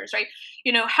factors, right?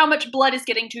 How much blood is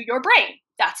getting to your brain.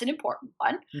 That's an important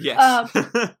one. Yes.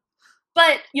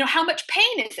 But how much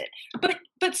pain is it?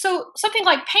 But so something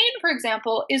like pain, for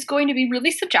example, is going to be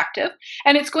really subjective,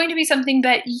 and it's going to be something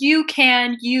that you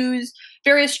can use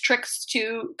various tricks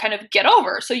to kind of get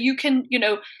over. So you can,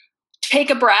 take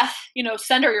a breath,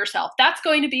 center yourself. That's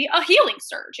going to be a healing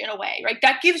surge in a way, right?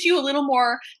 That gives you a little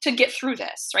more to get through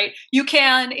this, right? You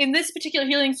can, in this particular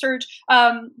healing surge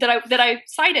that I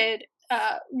cited,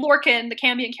 Lorcan, the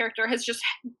Cambion character, has just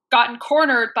gotten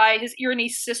cornered by his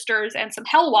Irenaeus sisters and some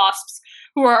hell wasps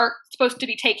who are supposed to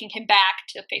be taking him back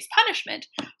to face punishment.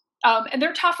 And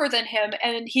they're tougher than him,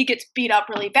 and he gets beat up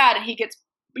really bad, and he gets,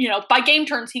 by game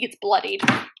turns, he gets bloodied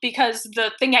because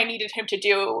the thing I needed him to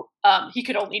do, he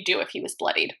could only do if he was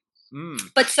bloodied.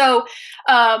 But so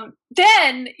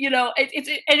then,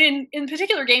 and in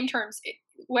particular game terms,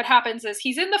 what happens is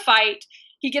he's in the fight,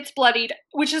 he gets bloodied,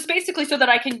 which is basically so that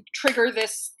I can trigger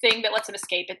this thing that lets him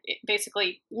escape. It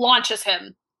basically launches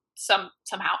him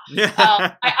somehow.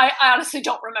 I honestly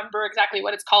don't remember exactly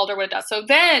what it's called or what it does. So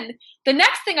then the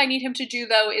next thing I need him to do,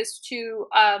 though, is to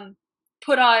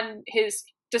put on his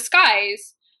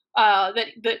disguise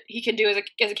that he can do as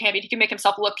a Cambion. He can make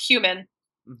himself look human.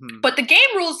 But the game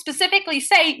rules specifically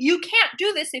say you can't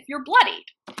do this if you're bloodied.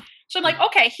 So I'm like,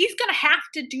 okay, he's going to have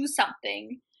to do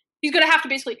something. He's going to have to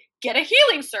basically get a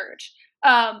healing surge.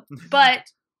 But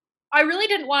I really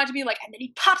didn't want it to be like, and then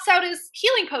he pops out his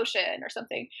healing potion or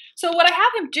something. So what I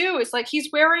have him do is like, he's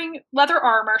wearing leather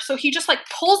armor. So he just like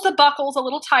pulls the buckles a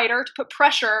little tighter to put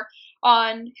pressure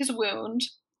on his wound.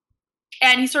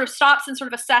 And he sort of stops and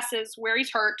sort of assesses where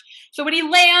he's hurt. So when he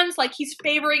lands, like he's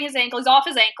favoring his ankle, he's off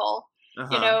his ankle,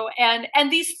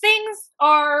 and these things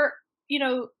are,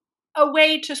 a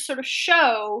way to sort of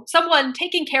show someone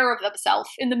taking care of themselves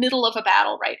in the middle of a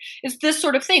battle, right? Is this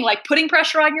sort of thing, like putting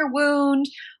pressure on your wound,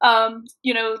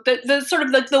 the sort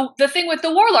of the thing with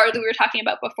the warlord that we were talking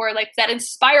about before, like that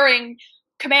inspiring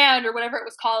command or whatever it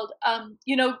was called,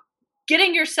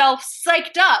 getting yourself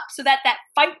psyched up so that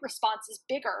fight response is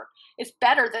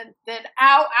better than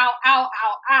ow, ow, ow,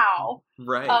 ow, ow.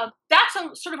 Right. That's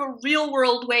a sort of a real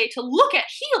world way to look at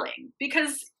healing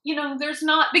because, there's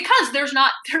not hit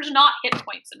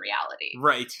points in reality.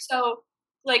 Right. So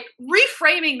like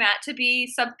reframing that to be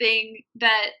something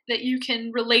that you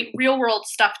can relate real world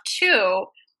stuff to,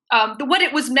 what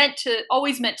it was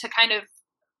always meant to kind of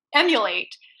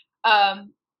emulate,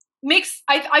 made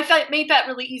that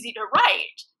really easy to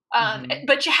write.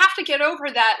 But you have to get over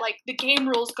that, like the game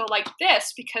rules go like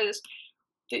this because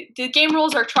the game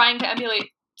rules are trying to emulate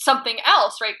something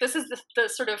else, right? This is the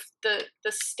sort of the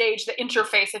stage, the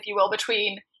interface, if you will,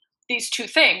 between these two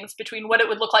things, between what it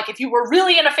would look like if you were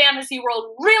really in a fantasy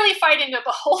world, really fighting a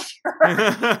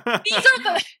beholder. These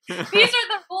are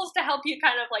the rules to help you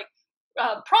kind of like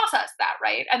process that,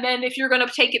 right? And then if you're going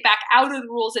to take it back out of the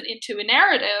rules and into a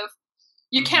narrative,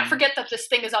 you can't forget that this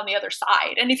thing is on the other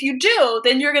side. And if you do,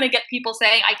 then you're going to get people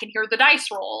saying, I can hear the dice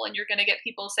roll. And you're going to get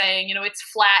people saying, it's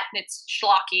flat and it's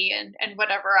schlocky and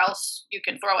whatever else you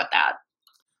can throw at that.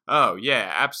 Oh,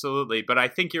 yeah, absolutely. But I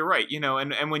think you're right,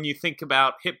 and when you think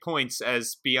about hit points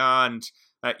as beyond,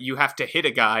 you have to hit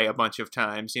a guy a bunch of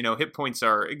times, hit points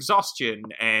are exhaustion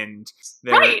and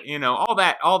right.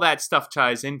 All that stuff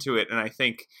ties into it. And I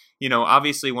think,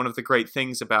 obviously one of the great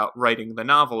things about writing the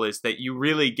novel is that you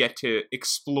really get to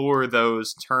explore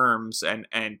those terms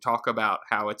and talk about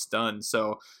how it's done.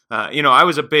 So, I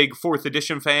was a big 4th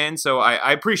edition fan, so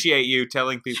I appreciate you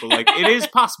telling people, like, it is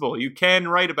possible. You can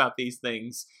write about these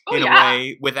things a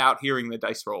way without hearing the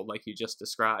dice roll like you just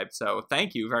described. So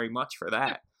thank you very much for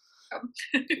that.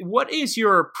 What is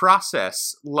your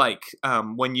process like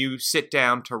when you sit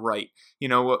down to write?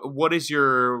 What's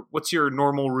your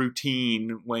normal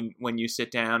routine when you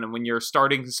sit down and when you're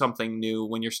starting something new,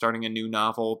 when you're starting a new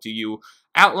novel? Do you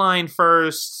outline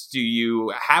first? Do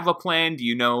you have a plan? Do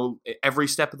you know every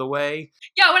step of the way?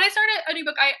 Yeah, when I start a new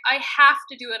book, I have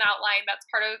to do an outline. That's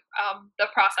part of the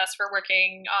process for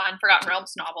working on Forgotten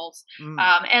Realms novels.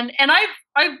 And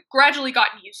I've gradually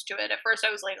gotten used to it. At first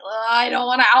I was like, I don't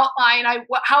want to outline.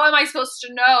 How am I supposed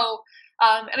to know?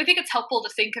 And I think it's helpful to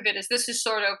think of it as this is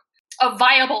sort of a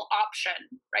viable option,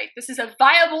 right? This is a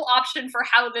viable option for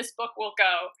how this book will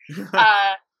go.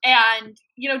 And,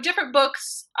 different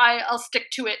books, I'll stick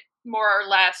to it more or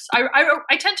less.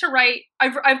 I tend to write,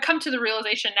 I've come to the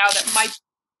realization now that my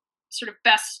sort of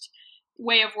best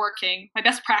way of working, my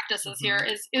best practices here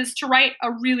is to write a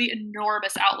really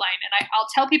enormous outline. And I'll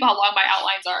tell people how long my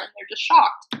outlines are and they're just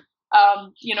shocked.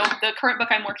 The current book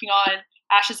I'm working on,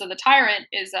 Ashes of the Tyrant,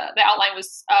 is the outline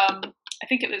was I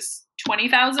think it was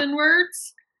 20,000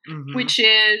 words, which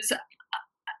is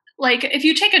like if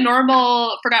you take a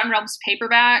normal Forgotten Realms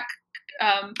paperback,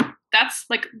 that's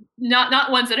like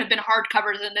not ones that have been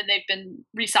hardcovers and then they've been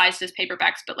resized as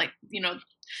paperbacks, but like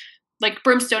like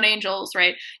Brimstone Angels,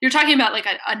 right? You're talking about like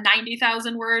a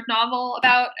 90,000 word novel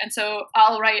about, and so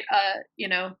I'll write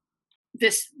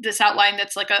this outline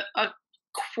that's like a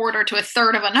quarter to a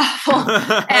third of a novel,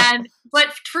 but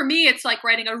for me it's like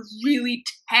writing a really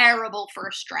terrible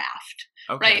first draft.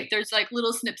 Okay. Right? There's like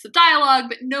little snips of dialogue,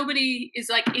 but nobody is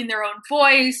like in their own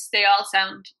voice. They all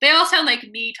sound like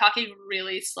me talking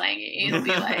really slangy. It'll be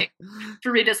like,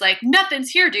 Farita's like, nothing's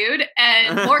here, dude,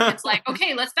 and Morgan's like,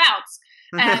 okay, let's bounce.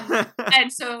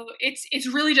 And so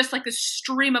it's really just like this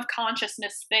stream of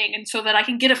consciousness thing, and so that I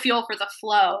can get a feel for the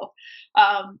flow.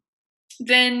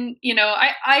 Then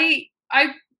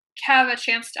I have a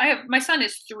chance. My son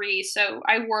is 3, so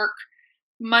I work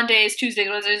Mondays, Tuesdays,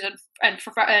 Wednesdays, and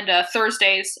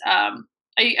Thursdays.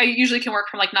 I usually can work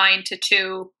from like 9 to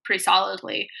 2 pretty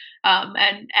solidly.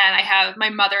 And I have my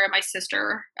mother and my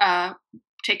sister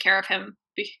take care of him,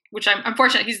 which I'm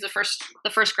fortunate. He's the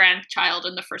first grandchild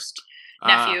and the first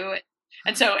nephew.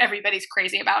 And so everybody's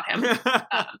crazy about him.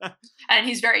 And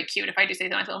he's very cute, if I do say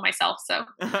so myself. So,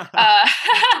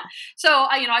 so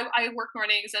I work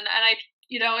mornings and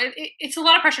it's a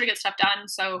lot of pressure to get stuff done.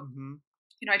 So,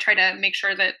 I try to make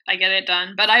sure that I get it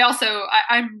done, but I also,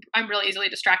 I'm really easily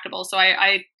distractible. So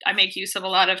I make use of a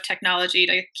lot of technology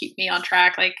to keep me on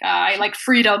track. Like, I like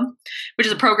Freedom, which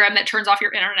is a program that turns off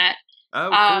your internet.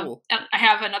 Oh, cool. And I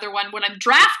have another one when I'm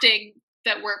drafting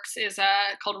that works is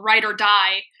called Write or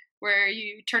Die, where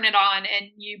you turn it on and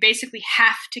you basically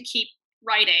have to keep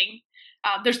writing.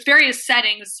 There's various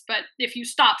settings, but if you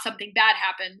stop, something bad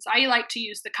happens. I like to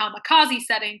use the kamikaze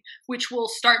setting, which will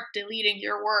start deleting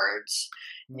your words.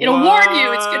 It'll warn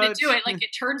you it's going to do it. Like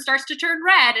it starts to turn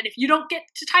red, and if you don't get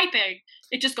to typing,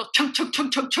 it just goes chunk, chunk,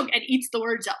 chunk, chunk, chunk, and eats the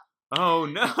words up. Oh,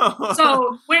 no.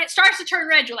 So when it starts to turn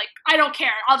red, you're like, I don't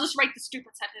care. I'll just write the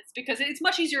stupid sentence, because it's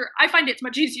much easier. I find it's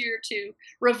much easier to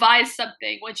revise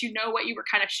something once you know what you were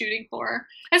kind of shooting for.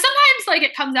 And sometimes like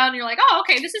it comes out and you're like, oh,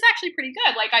 okay, this is actually pretty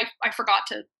good. Like I forgot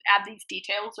to add these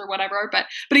details or whatever, but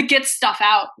it gets stuff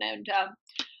out. And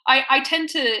I tend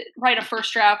to write a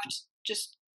first draft.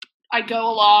 Just I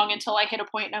go along until I hit a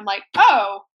point and I'm like,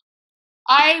 oh,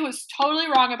 I was totally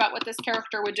wrong about what this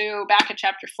character would do back in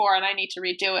chapter 4, and I need to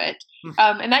redo it.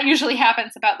 And that usually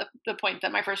happens about the point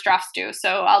that my first drafts do.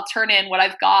 So I'll turn in what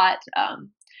I've got.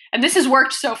 And this has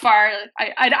worked so far.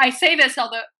 I say this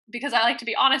because I like to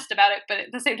be honest about it, but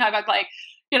at the same time, I'm like,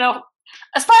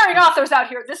 aspiring authors out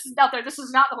here, this is not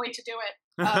the way to do it.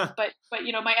 But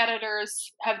my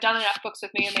editors have done enough books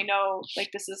with me, and they know like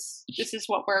this is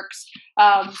what works.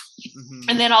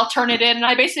 And then I'll turn it in, and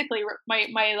I basically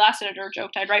my last editor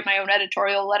joked I'd write my own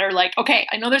editorial letter, like, okay,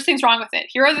 I know there's things wrong with it.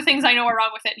 Here are the things I know are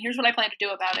wrong with it, and here's what I plan to do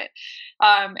about it.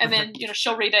 And then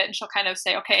she'll read it and she'll kind of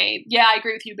say, okay, yeah, I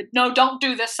agree with you, but no, don't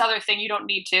do this other thing. You don't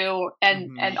need to,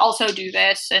 and also do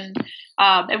this, and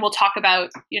we'll talk about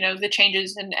the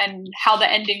changes and how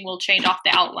the ending will change off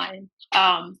the outline.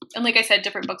 And like I said,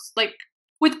 different books, like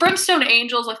with Brimstone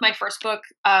Angels, with my first book,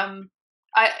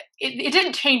 it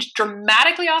didn't change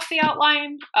dramatically off the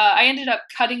outline. I ended up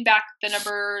cutting back the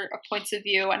number of points of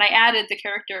view, and I added the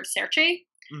character of Serche,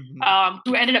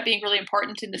 who ended up being really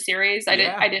important in the series. I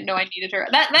didn't know I needed her.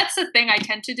 That's the thing I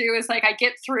tend to do is like I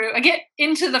get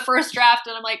into the first draft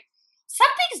and I'm like,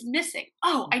 something's missing.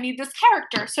 Oh, I need this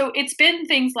character. So it's been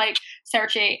things like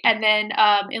Serche, and then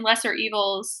in Lesser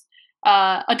Evils,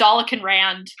 Adolican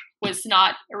Rand was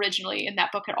not originally in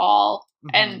that book at all.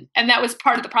 And that was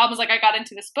part of the problem. Is like I got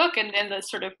into this book and the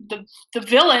sort of the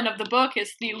villain of the book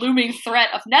is the looming threat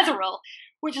of Netheril,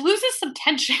 which loses some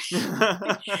tension.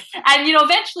 And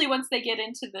eventually once they get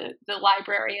into the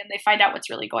library and they find out what's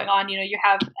really going on, you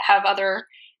have other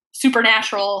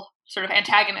supernatural sort of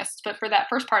antagonists. But for that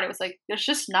first part, it was like there's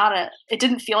just it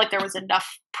didn't feel like there was enough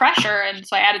pressure, and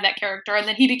so I added that character, and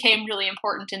then he became really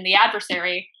important in The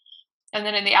Adversary. And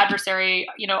then in The Adversary,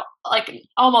 like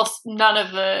almost none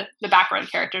of the background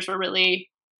characters were really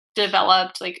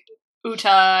developed. Like Uta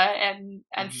and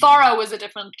Thara was a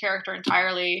different character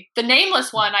entirely. The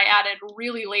nameless one I added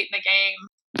really late in the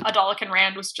game. Adolican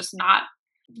Rand was just not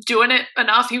doing it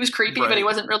enough. He was creepy, but he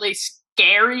wasn't really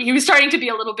scary. He was starting to be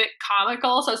a little bit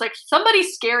comical. So I was like, somebody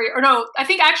scary. Or no, I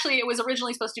think actually it was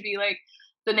originally supposed to be like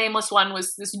the nameless one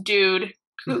was this dude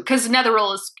because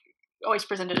Netheril is always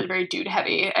presented as very dude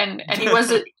heavy, and he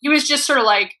was just sort of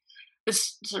like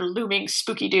this sort of looming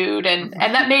spooky dude, and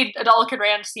that made Adolican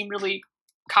Rand seem really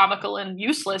comical and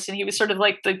useless, and he was sort of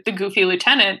like the goofy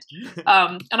lieutenant.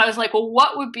 And I was like, well,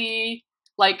 what would be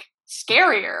like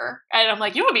scarier? And I'm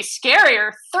like, you would be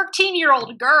scarier,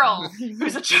 13-year-old girl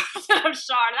who's a chosen of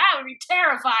Shar. That would be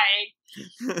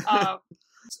terrifying.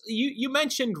 You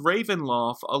mentioned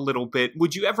Ravenloft a little bit.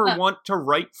 Would you ever want to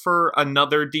write for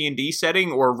another D&D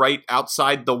setting, or write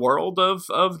outside the world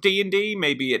of D&D,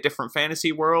 maybe a different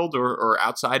fantasy world, or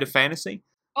outside of fantasy?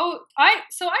 Oh, I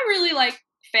really like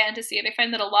fantasy, and I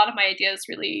find that a lot of my ideas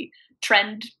really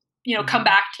trend, come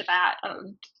back to that.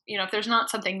 If there's not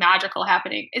something magical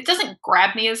happening, it doesn't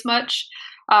grab me as much.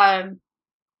 When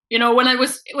I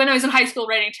was in high school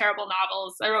writing terrible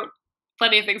novels, I wrote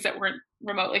plenty of things that weren't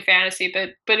remotely fantasy,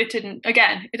 but it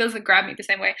doesn't grab me the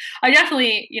same way. I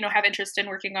definitely, have interest in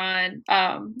working on,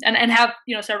 and have,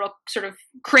 several sort of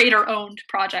creator owned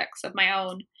projects of my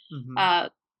own,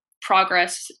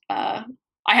 progress.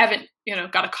 I haven't,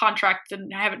 got a contract,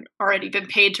 and I haven't already been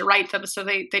paid to write them. So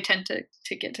they tend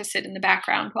to get to sit in the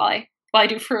background while I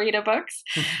do Furita books.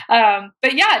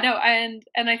 But yeah, no. And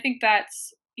I think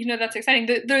that's exciting.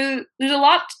 There's a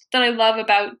lot that I love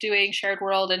about doing shared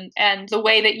world, and the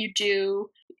way that you do,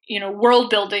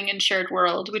 world building in shared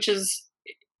world, which is,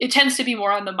 it tends to be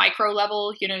more on the micro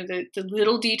level, the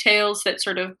little details that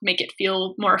sort of make it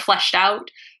feel more fleshed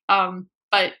out.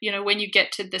 But, when you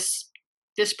get to this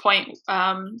point,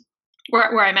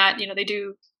 where I'm at, they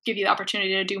do give you the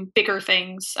opportunity to do bigger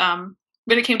things.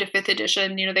 When it came to 5th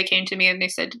edition, they came to me and they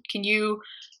said, can you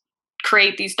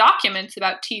create these documents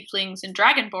about tieflings and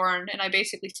dragonborn? And I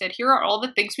basically said, here are all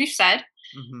the things we've said.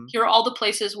 Here are all the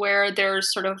places where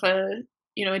there's sort of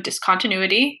a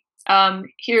discontinuity.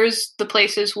 Here's the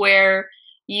places where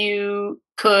you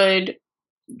could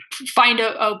find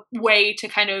a way to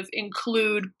kind of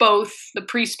include both the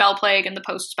pre-spell plague and the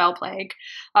post-spell plague.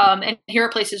 And here are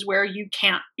places where you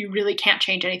really can't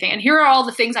change anything. And here are all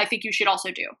the things I think you should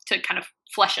also do to kind of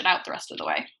flesh it out the rest of the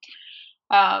way.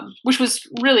 Which was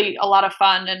really a lot of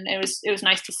fun, and it was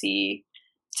nice to see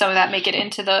some of that make it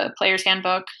into the player's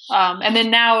handbook. And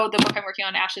then now the book I'm working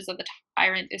on, Ashes of the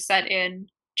Tyrant, is set in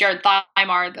Jared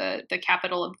Thymar, the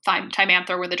capital of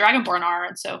Tymanther, where the Dragonborn are.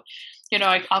 And so,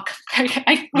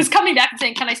 I was coming back and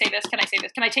saying, can I say this? Can I say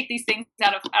this? Can I take these things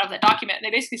out of the document? And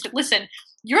they basically said, listen,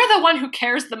 you're the one who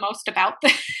cares the most about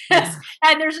this.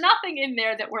 And there's nothing in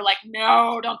there that we're like,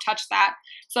 no, don't touch that.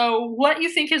 So what you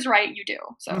think is right, you do.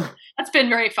 So that's been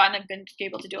very fun. I've been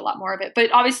able to do a lot more of it.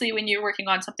 But obviously when you're working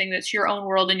on something that's your own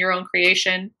world and your own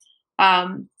creation,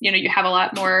 you have a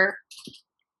lot more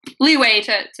leeway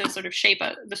to sort of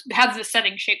have the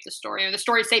setting shape the story, or the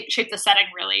story shape the setting,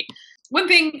 really. One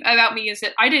thing about me is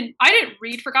that I didn't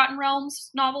read Forgotten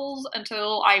Realms novels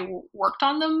until I worked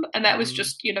on them, and that was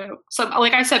just so,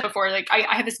 like I said before, like I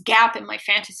had this gap in my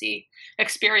fantasy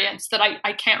experience that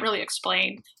I can't really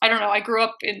explain. I don't know. I grew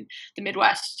up in the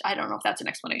Midwest. I don't know if that's an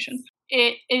explanation.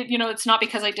 It's not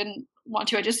because I didn't want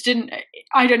to.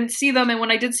 I didn't see them, and when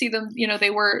I did see them,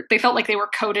 they felt like they were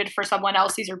coded for someone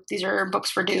else. These are books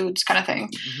for dudes, kind of thing.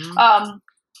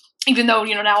 Even though,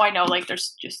 now I know, like,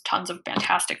 there's just tons of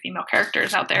fantastic female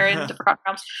characters out there in the Forgotten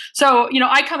Realms. So,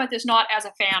 I come at this not as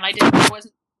a fan. I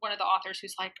wasn't one of the authors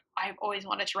who's like, I've always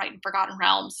wanted to write in Forgotten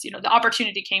Realms. The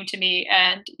opportunity came to me,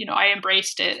 and, I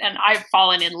embraced it, and I've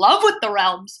fallen in love with the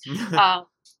realms. I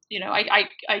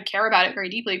care about it very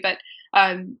deeply, but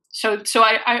so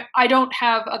I don't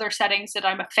have other settings that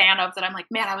I'm a fan of that I'm like,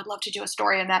 man, I would love to do a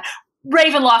story in that.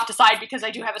 Ravenloft aside, because I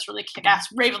do have this really kick-ass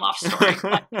Ravenloft story.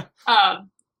 But,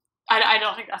 I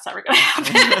don't think that's ever going to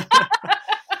happen.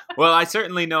 Well, I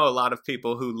certainly know a lot of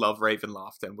people who love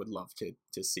Ravenloft and would love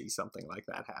to see something like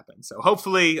that happen. So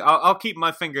hopefully, I'll keep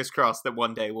my fingers crossed that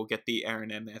one day we'll get the Aaron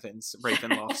M. Evans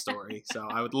Ravenloft story. So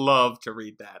I would love to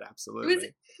read that,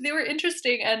 absolutely. They were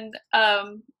interesting, and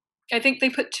I think they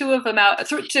put 2 of them out.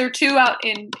 There were 2 out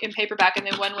in paperback, and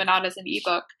then one went out as an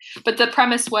ebook. But the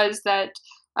premise was that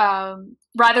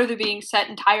rather than being set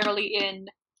entirely in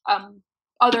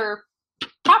other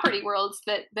property worlds,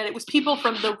 that it was people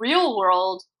from the real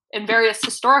world in various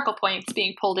historical points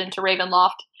being pulled into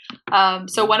Ravenloft.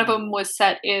 So one of them was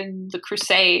set in the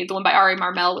Crusade. The one by Ari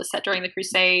Marmel was set during the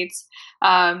Crusades.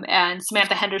 And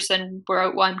Samantha Henderson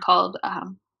wrote one called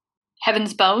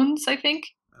Heaven's Bones, I think.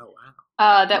 Oh,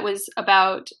 wow. That was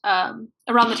about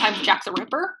around the time of Jack the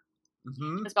Ripper.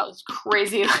 Mm-hmm. It's about this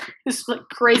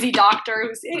crazy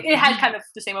doctor. It had kind of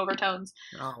the same overtones.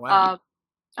 Oh, wow.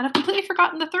 And I've completely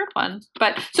forgotten the third one.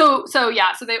 But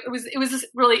it was this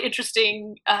really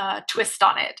interesting twist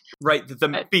on it. Right,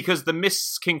 because the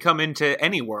mists can come into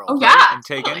any world, and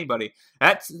take anybody.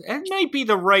 That might be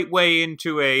the right way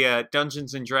into a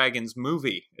Dungeons and Dragons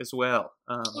movie as well.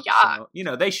 So,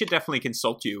 they should definitely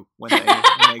consult you when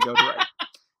they go to write.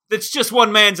 That's just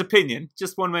one man's opinion.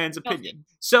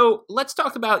 So let's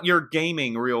talk about your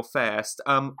gaming real fast.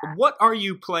 What are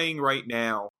you playing right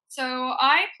now? So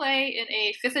I play in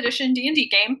a 5th edition D&D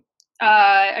game.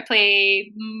 I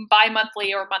play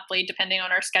bi-monthly or monthly, depending on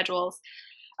our schedules.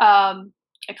 I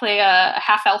play a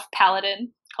half-elf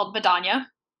paladin called Vidania.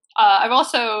 I've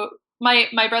also my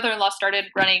brother-in-law started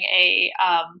running a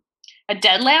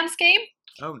Deadlands game.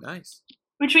 Oh, nice.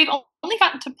 Which we've only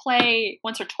gotten to play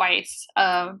once or twice.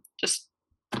 Just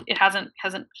it hasn't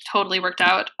totally worked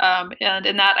out. And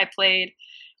in that, I played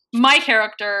my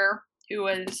character, who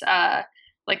was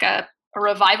like a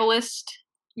revivalist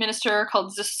minister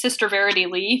called Sister Verity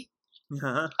Lee,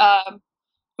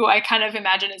 who I kind of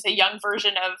imagine is a young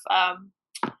version of.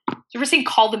 You ever seen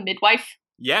Call the Midwife?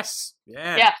 Yes.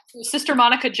 Yeah. Yeah. Sister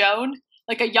Monica Joan,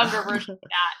 like a younger version of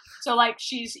that. So like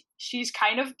she's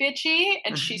kind of bitchy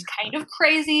and she's kind of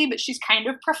crazy, but she's kind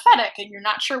of prophetic, and you're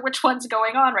not sure which one's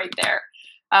going on right there.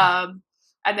 And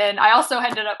then I also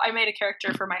I made a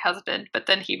character for my husband, but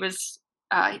then he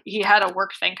had a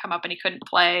work thing come up and he couldn't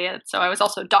play. And so I was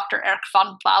also Dr. Erich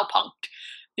von Blaupunkt,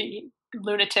 the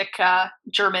lunatic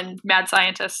German mad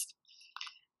scientist.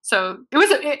 So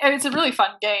it's a really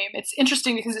fun game. It's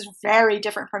interesting because it's very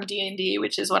different from D&D,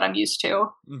 which is what I'm used to.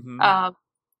 Mm-hmm.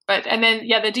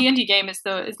 The D&D game is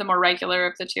the more regular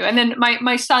of the two. And then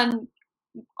my son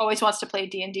always wants to play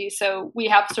D&D, so we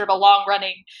have sort of a long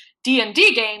running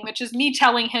D&D game, which is me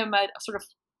telling him a sort of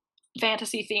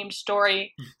fantasy themed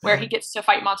story where he gets to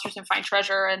fight monsters and find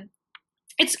treasure. And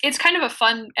it's kind of a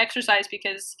fun exercise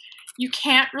because you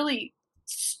can't really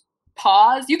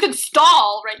pause. You can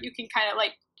stall, right? You can kind of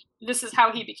like, this is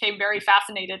how he became very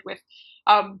fascinated with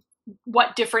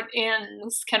what different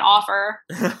inns can offer.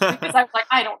 Because I was like,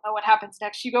 I don't know what happens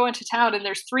next. You go into town and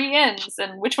there's 3 inns,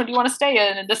 and which one do you want to stay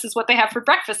in? And this is what they have for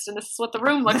breakfast, and this is what the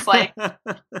room looks like.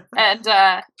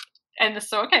 And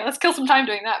so, okay, let's kill some time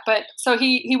doing that. But so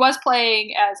he was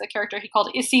playing as a character he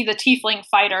called Issy the Tiefling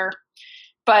Fighter,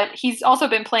 but he's also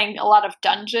been playing a lot of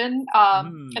Dungeon.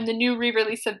 And the new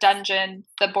re-release of Dungeon,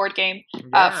 the board game,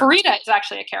 Farida is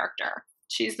actually a character.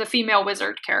 She's the female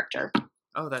wizard character.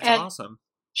 Oh, that's awesome.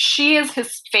 She is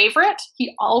his favorite.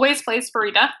 He always plays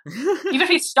Farida. Even if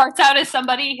he starts out as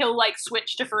somebody, he'll like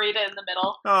switch to Farida in the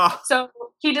middle. Oh. So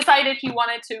he decided he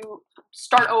wanted to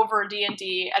start over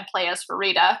D&D and play as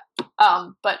Farida.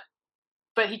 But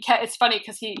it's funny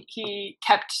because he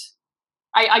kept.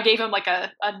 I gave him like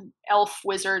an elf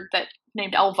wizard that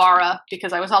named Elvara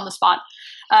because I was on the spot.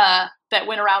 That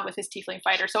went around with his tiefling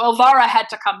fighter. So Elvara had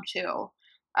to come too.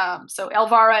 So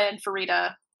Elvara and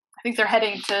Farida, I think they're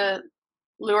heading to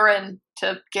Lurin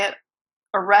to get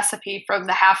a recipe from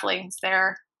the halflings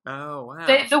there. Oh,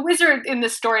 wow. The wizard in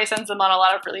this story sends them on a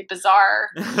lot of really bizarre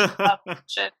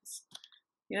missions.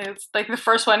 It's like the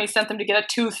first one, he sent them to get a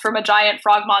tooth from a giant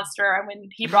frog monster, and when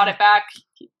he brought it back,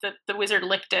 the wizard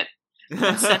licked it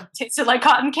and said it tasted like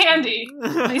cotton candy.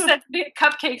 And he sent me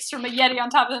cupcakes from a yeti on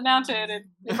top of the mountain, and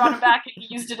they brought him back, and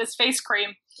he used it as face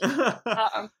cream.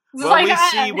 We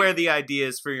see where the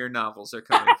ideas for your novels are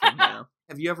coming from now.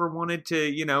 Have you ever wanted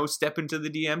to, step into the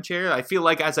DM chair? I feel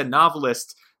like as a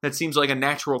novelist, that seems like a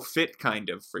natural fit kind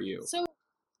of for you. So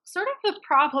sort of the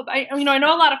problem, I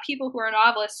know a lot of people who are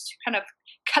novelists who kind of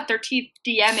cut their teeth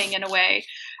DMing in a way.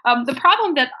 The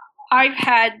problem that I've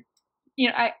had,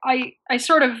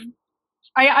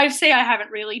 I say I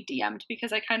haven't really DM'd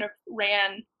because I kind of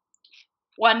ran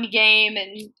one game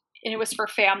and it was for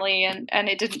family and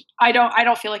it didn't, I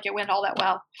don't feel like it went all that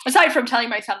well, aside from telling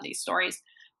my son these stories.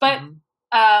 But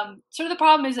sort of the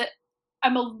problem is that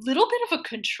I'm a little bit of a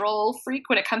control freak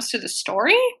when it comes to the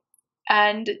story.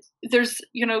 And there's,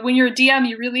 when you're a DM,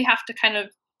 you really have to kind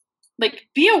of like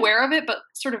be aware of it, but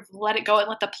sort of let it go and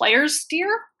let the players steer,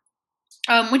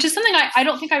 which is something I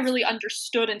don't think I really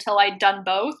understood until I'd done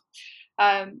both.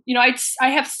 I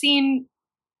have seen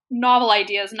novel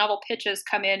ideas, novel pitches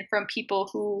come in from people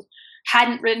who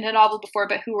hadn't written a novel before,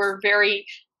 but who were very,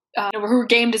 who were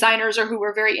game designers or who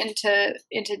were very into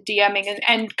DMing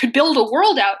and could build a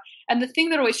world out. And the thing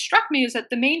that always struck me is that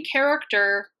the main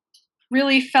character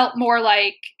really felt more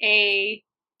like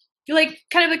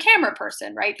kind of a camera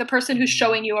person, right? The person who's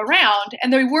showing you around,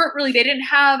 and they didn't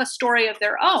have a story of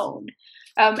their own.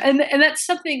 And that's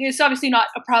something, it's obviously not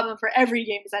a problem for every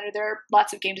game designer. There are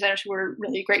lots of game designers who are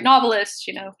really great novelists,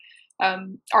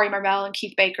 Ari Marmel and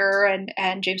Keith Baker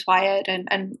and James Wyatt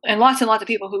and lots of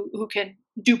people who can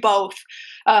do both.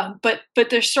 But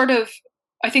there's sort of,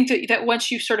 I think that once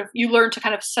you learn to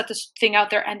kind of set this thing out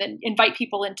there and then invite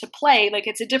people into play, like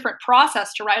it's a different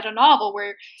process to write a novel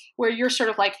where you're sort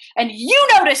of like, and you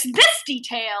notice this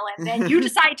detail and then you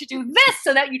decide to do this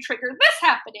so that you trigger this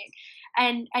happening.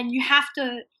 And you have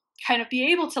to kind of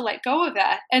be able to let go of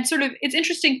that. And sort of, it's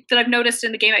interesting that I've noticed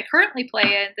in the game I currently play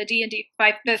in, the D&D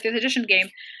 5th edition game,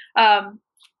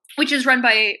 which is run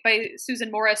by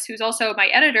Susan Morris, who's also my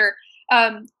editor.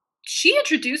 She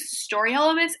introduces story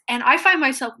elements, and I find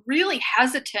myself really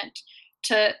hesitant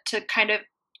to kind of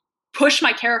push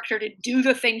my character to do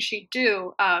the things she'd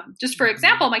do. Just for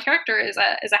example, my character is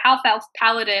a half-elf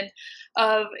paladin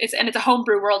it's a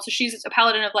homebrew world, so she's a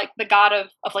paladin of like the god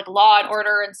of like law and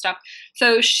order and stuff.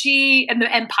 So she and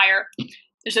the empire.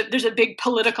 There's a big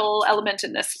political element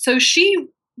in this. So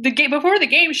before the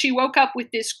game, she woke up with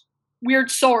this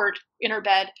weird sword in her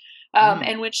bed,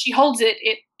 and when she holds it,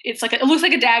 it looks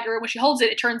like a dagger. When she holds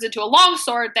it, it turns into a long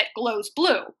sword that glows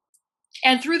blue.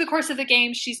 And through the course of the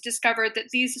game, she's discovered that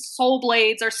these soul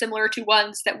blades are similar to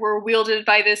ones that were wielded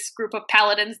by this group of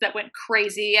paladins that went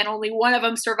crazy, and only one of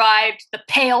them survived, the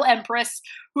Pale Empress,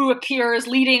 who appears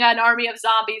leading an army of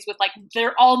zombies with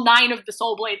they're all 9 of the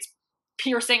soul blades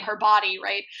piercing her body,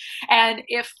 right? And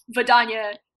if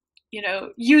Vidania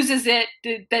uses it,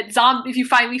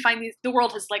 we find these, the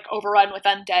world is like overrun with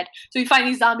undead. So you find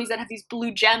these zombies that have these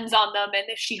blue gems on them, and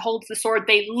if she holds the sword,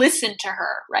 they listen to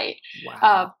her, right?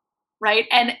 Wow. Right.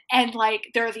 And like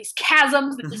there are these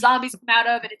chasms that the zombies come out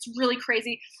of, and it's really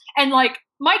crazy. And like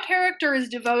my character is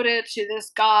devoted to this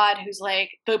god who's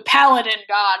like the paladin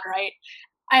god, right?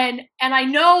 And I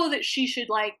know that she should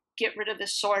like get rid of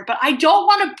this sword, but I don't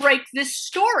want to break this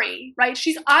story, right?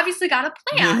 She's obviously got a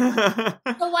plan.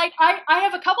 So like I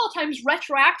have a couple of times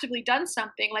retroactively done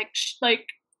something like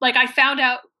I found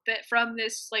out that from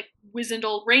this like wizened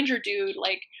old ranger dude,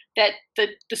 like that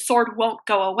the sword won't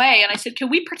go away. And I said, can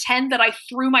we pretend that I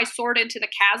threw my sword into the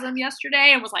chasm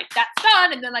yesterday and was like, that's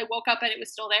done. And then I woke up and it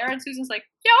was still there. And Susan's like,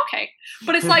 yeah, okay.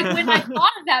 But it's like when I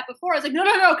thought of that before, I was like, no,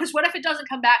 because what if it doesn't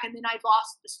come back and then I've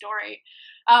lost the story?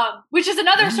 Which is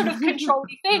another sort of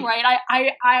control-y thing, right?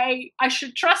 I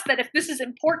should trust that if this is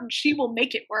important, she will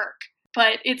make it work.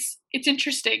 But it's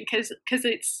interesting because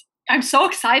I'm so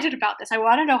excited about this. I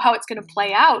want to know how it's going to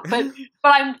play out, but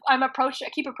I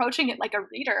keep approaching it like a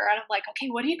reader, and I'm like, okay,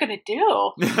 what are you going to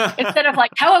do? Instead of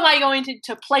like, how am I going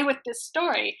to play with this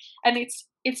story? And it's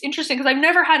interesting because I've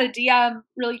never had a DM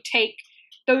really take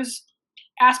those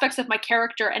aspects of my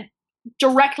character and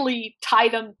directly tie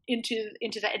them into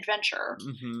the adventure.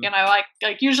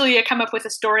 Like usually I come up with a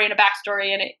story and a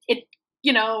backstory, and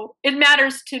it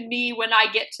matters to me when I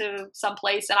get to some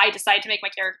place and I decide to make my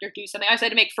character do something. I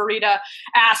decided to make Farida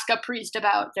ask a priest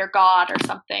about their god or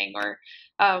something. Or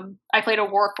I played a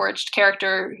Warforged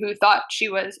character who'd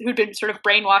been sort of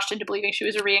brainwashed into believing she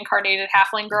was a reincarnated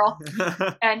halfling girl.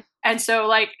 and so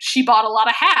like she bought a lot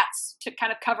of hats to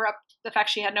kind of cover up the fact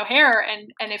she had no hair.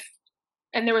 And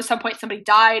there was some point somebody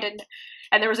died and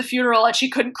there was a funeral and she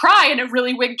couldn't cry and it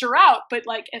really wigged her out. But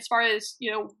like, as far as,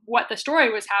 what the story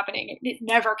was happening, it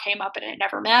never came up and it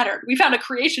never mattered. We found a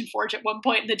creation forge at one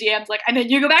point and the DM's like, and then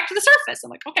you go back to the surface. I'm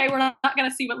like, okay, we're not going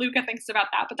to see what Luca thinks about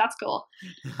that, but that's cool.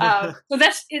 So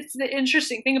it's the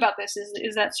interesting thing about this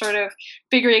is that sort of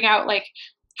figuring out like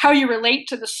how you relate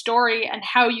to the story and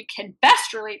how you can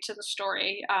best relate to the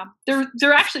story.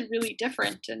 They're actually really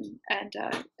different, and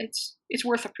it's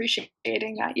worth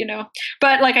appreciating that,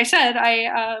 But like I said,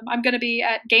 I'm going to be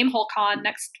at Gamehole Con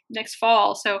next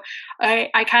fall, so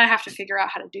I kind of have to figure out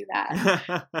how to do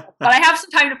that. But I have some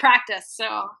time to practice,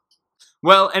 so.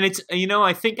 Well, and it's,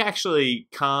 I think actually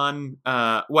con,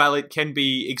 while it can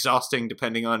be exhausting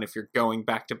depending on if you're going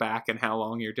back to back and how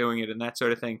long you're doing it and that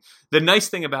sort of thing, the nice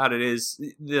thing about it is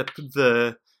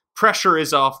the pressure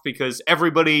is off because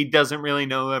everybody doesn't really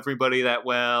know everybody that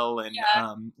well. And,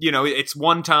 it's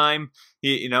one time,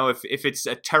 if it's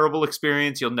a terrible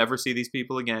experience, you'll never see these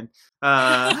people again.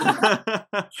 So,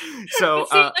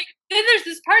 then there's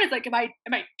this part is like, am I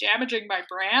damaging my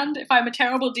brand? If I'm a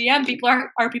terrible DM,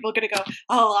 are people going to go,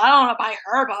 oh, I don't want to buy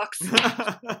her books.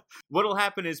 What'll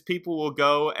happen is people will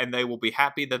go and they will be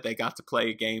happy that they got to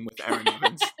play a game with Erin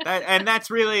Evans.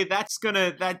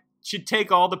 That should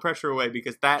take all the pressure away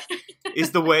because that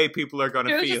is the way people are going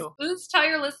to feel. Just tell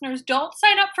your listeners, don't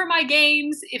sign up for my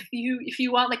games if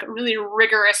you want like a really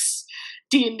rigorous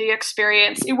D&D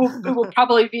experience. It will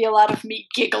probably be a lot of me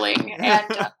giggling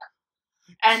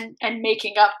and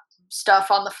making up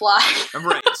stuff on the fly.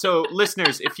 Right. So,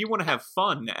 listeners, if you want to have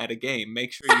fun at a game,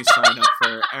 make sure you sign up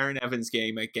for Aaron Evans'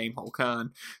 game at Gamehole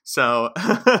Con. So,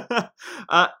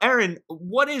 Aaron,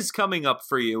 what is coming up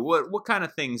for you? What kind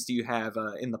of things do you have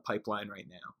in the pipeline right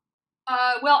now?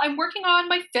 Well, I'm working on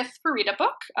my 5th Verita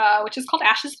book, which is called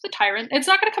Ashes of the Tyrant. It's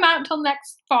not going to come out until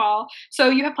next fall, so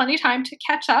you have plenty of time to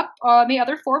catch up on the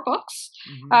other 4 books.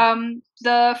 Mm-hmm.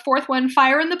 The 4th one,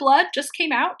 Fire in the Blood, just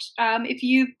came out. If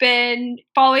you've been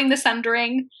following The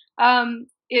Sundering,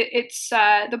 it's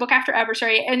the book after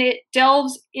Adversary, and it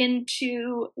delves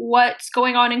into what's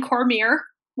going on in Cormyr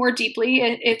more deeply.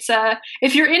 It's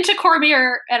if you're into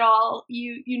Cormyr at all,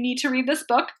 you need to read this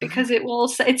book because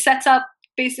it sets up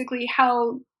basically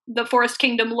how the Forest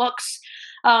Kingdom looks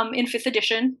in 5th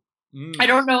edition. I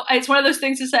don't know. It's one of those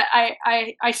things is that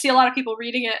I see a lot of people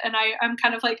reading it, and I'm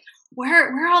kind of like, where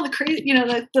are all the crazy,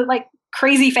 the like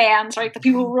crazy fans, right? The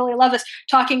people who really love this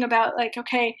talking about like,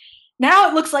 okay, now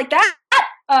it looks like that.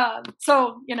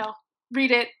 So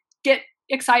read it, get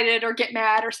excited or get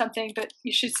mad or something, but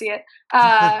you should see it.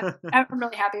 I'm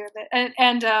really happy with it,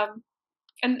 and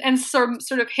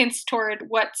sort of hints toward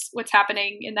what's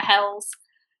happening in the Hells.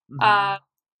 Mm-hmm.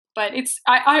 But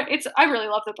I really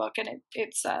love the book, and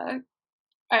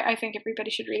I think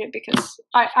everybody should read it because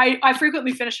I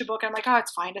frequently finish a book and I'm like, oh,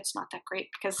 it's fine, it's not that great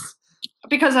because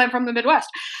I'm from the Midwest.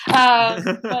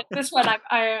 But this one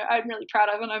I'm really proud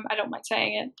of, and I don't mind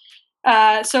saying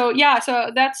it. So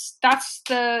that's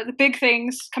the big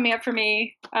things coming up for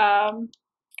me. And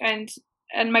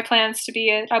my plans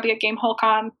I'll be at Gamehole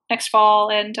Con next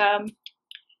fall, and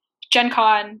Gen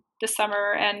Con this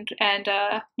summer, and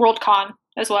Worldcon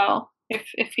as well,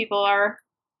 if people are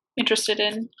interested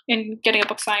in getting a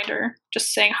book signed or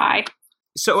just saying hi.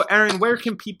 So, Aaron, where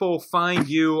can people find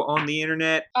you on the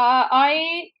internet?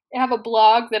 I have a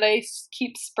blog that I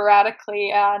keep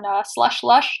sporadically on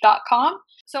slushlush.com.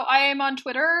 So I am on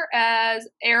Twitter as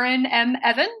Aaron M.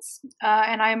 Evans,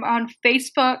 and I'm on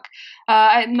Facebook.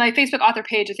 My Facebook author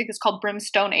page, I think, is called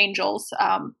Brimstone Angels.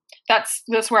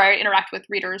 That's where I interact with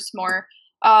readers more.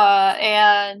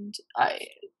 And I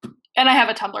have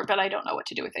a Tumblr, but I don't know what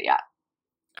to do with it yet.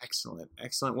 Excellent.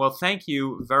 Well, thank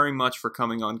you very much for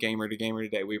coming on Gamer to Gamer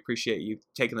today. We appreciate you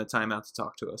taking the time out to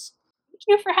talk to us. Thank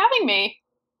you for having me.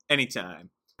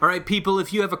 Anytime. All right, people,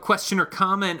 if you have a question or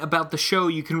comment about the show,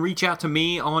 you can reach out to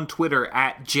me on Twitter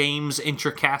at James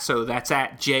Introcaso. That's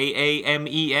at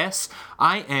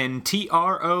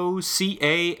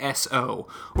JamesIntrocaso.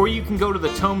 Or you can go to the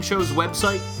Tome Show's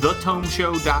website,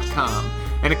 thetomeshow.com.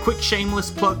 And a quick shameless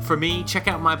plug for me, check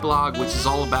out my blog, which is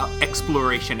all about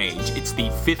Exploration Age. It's the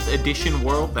 5th edition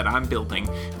world that I'm building.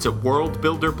 It's at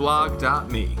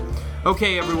worldbuilderblog.me.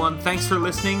 Okay, everyone, thanks for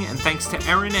listening, and thanks to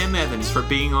Aaron M. Evans for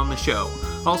being on the show.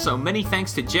 Also, many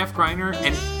thanks to Jeff Greiner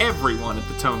and everyone at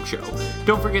The Tome Show.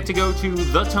 Don't forget to go to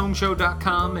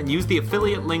thetomeshow.com and use the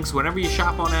affiliate links whenever you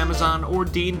shop on Amazon or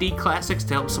D&D Classics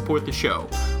to help support the show.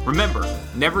 Remember,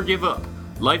 never give up.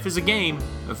 Life is a game.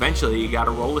 Eventually, you gotta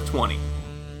roll a 20.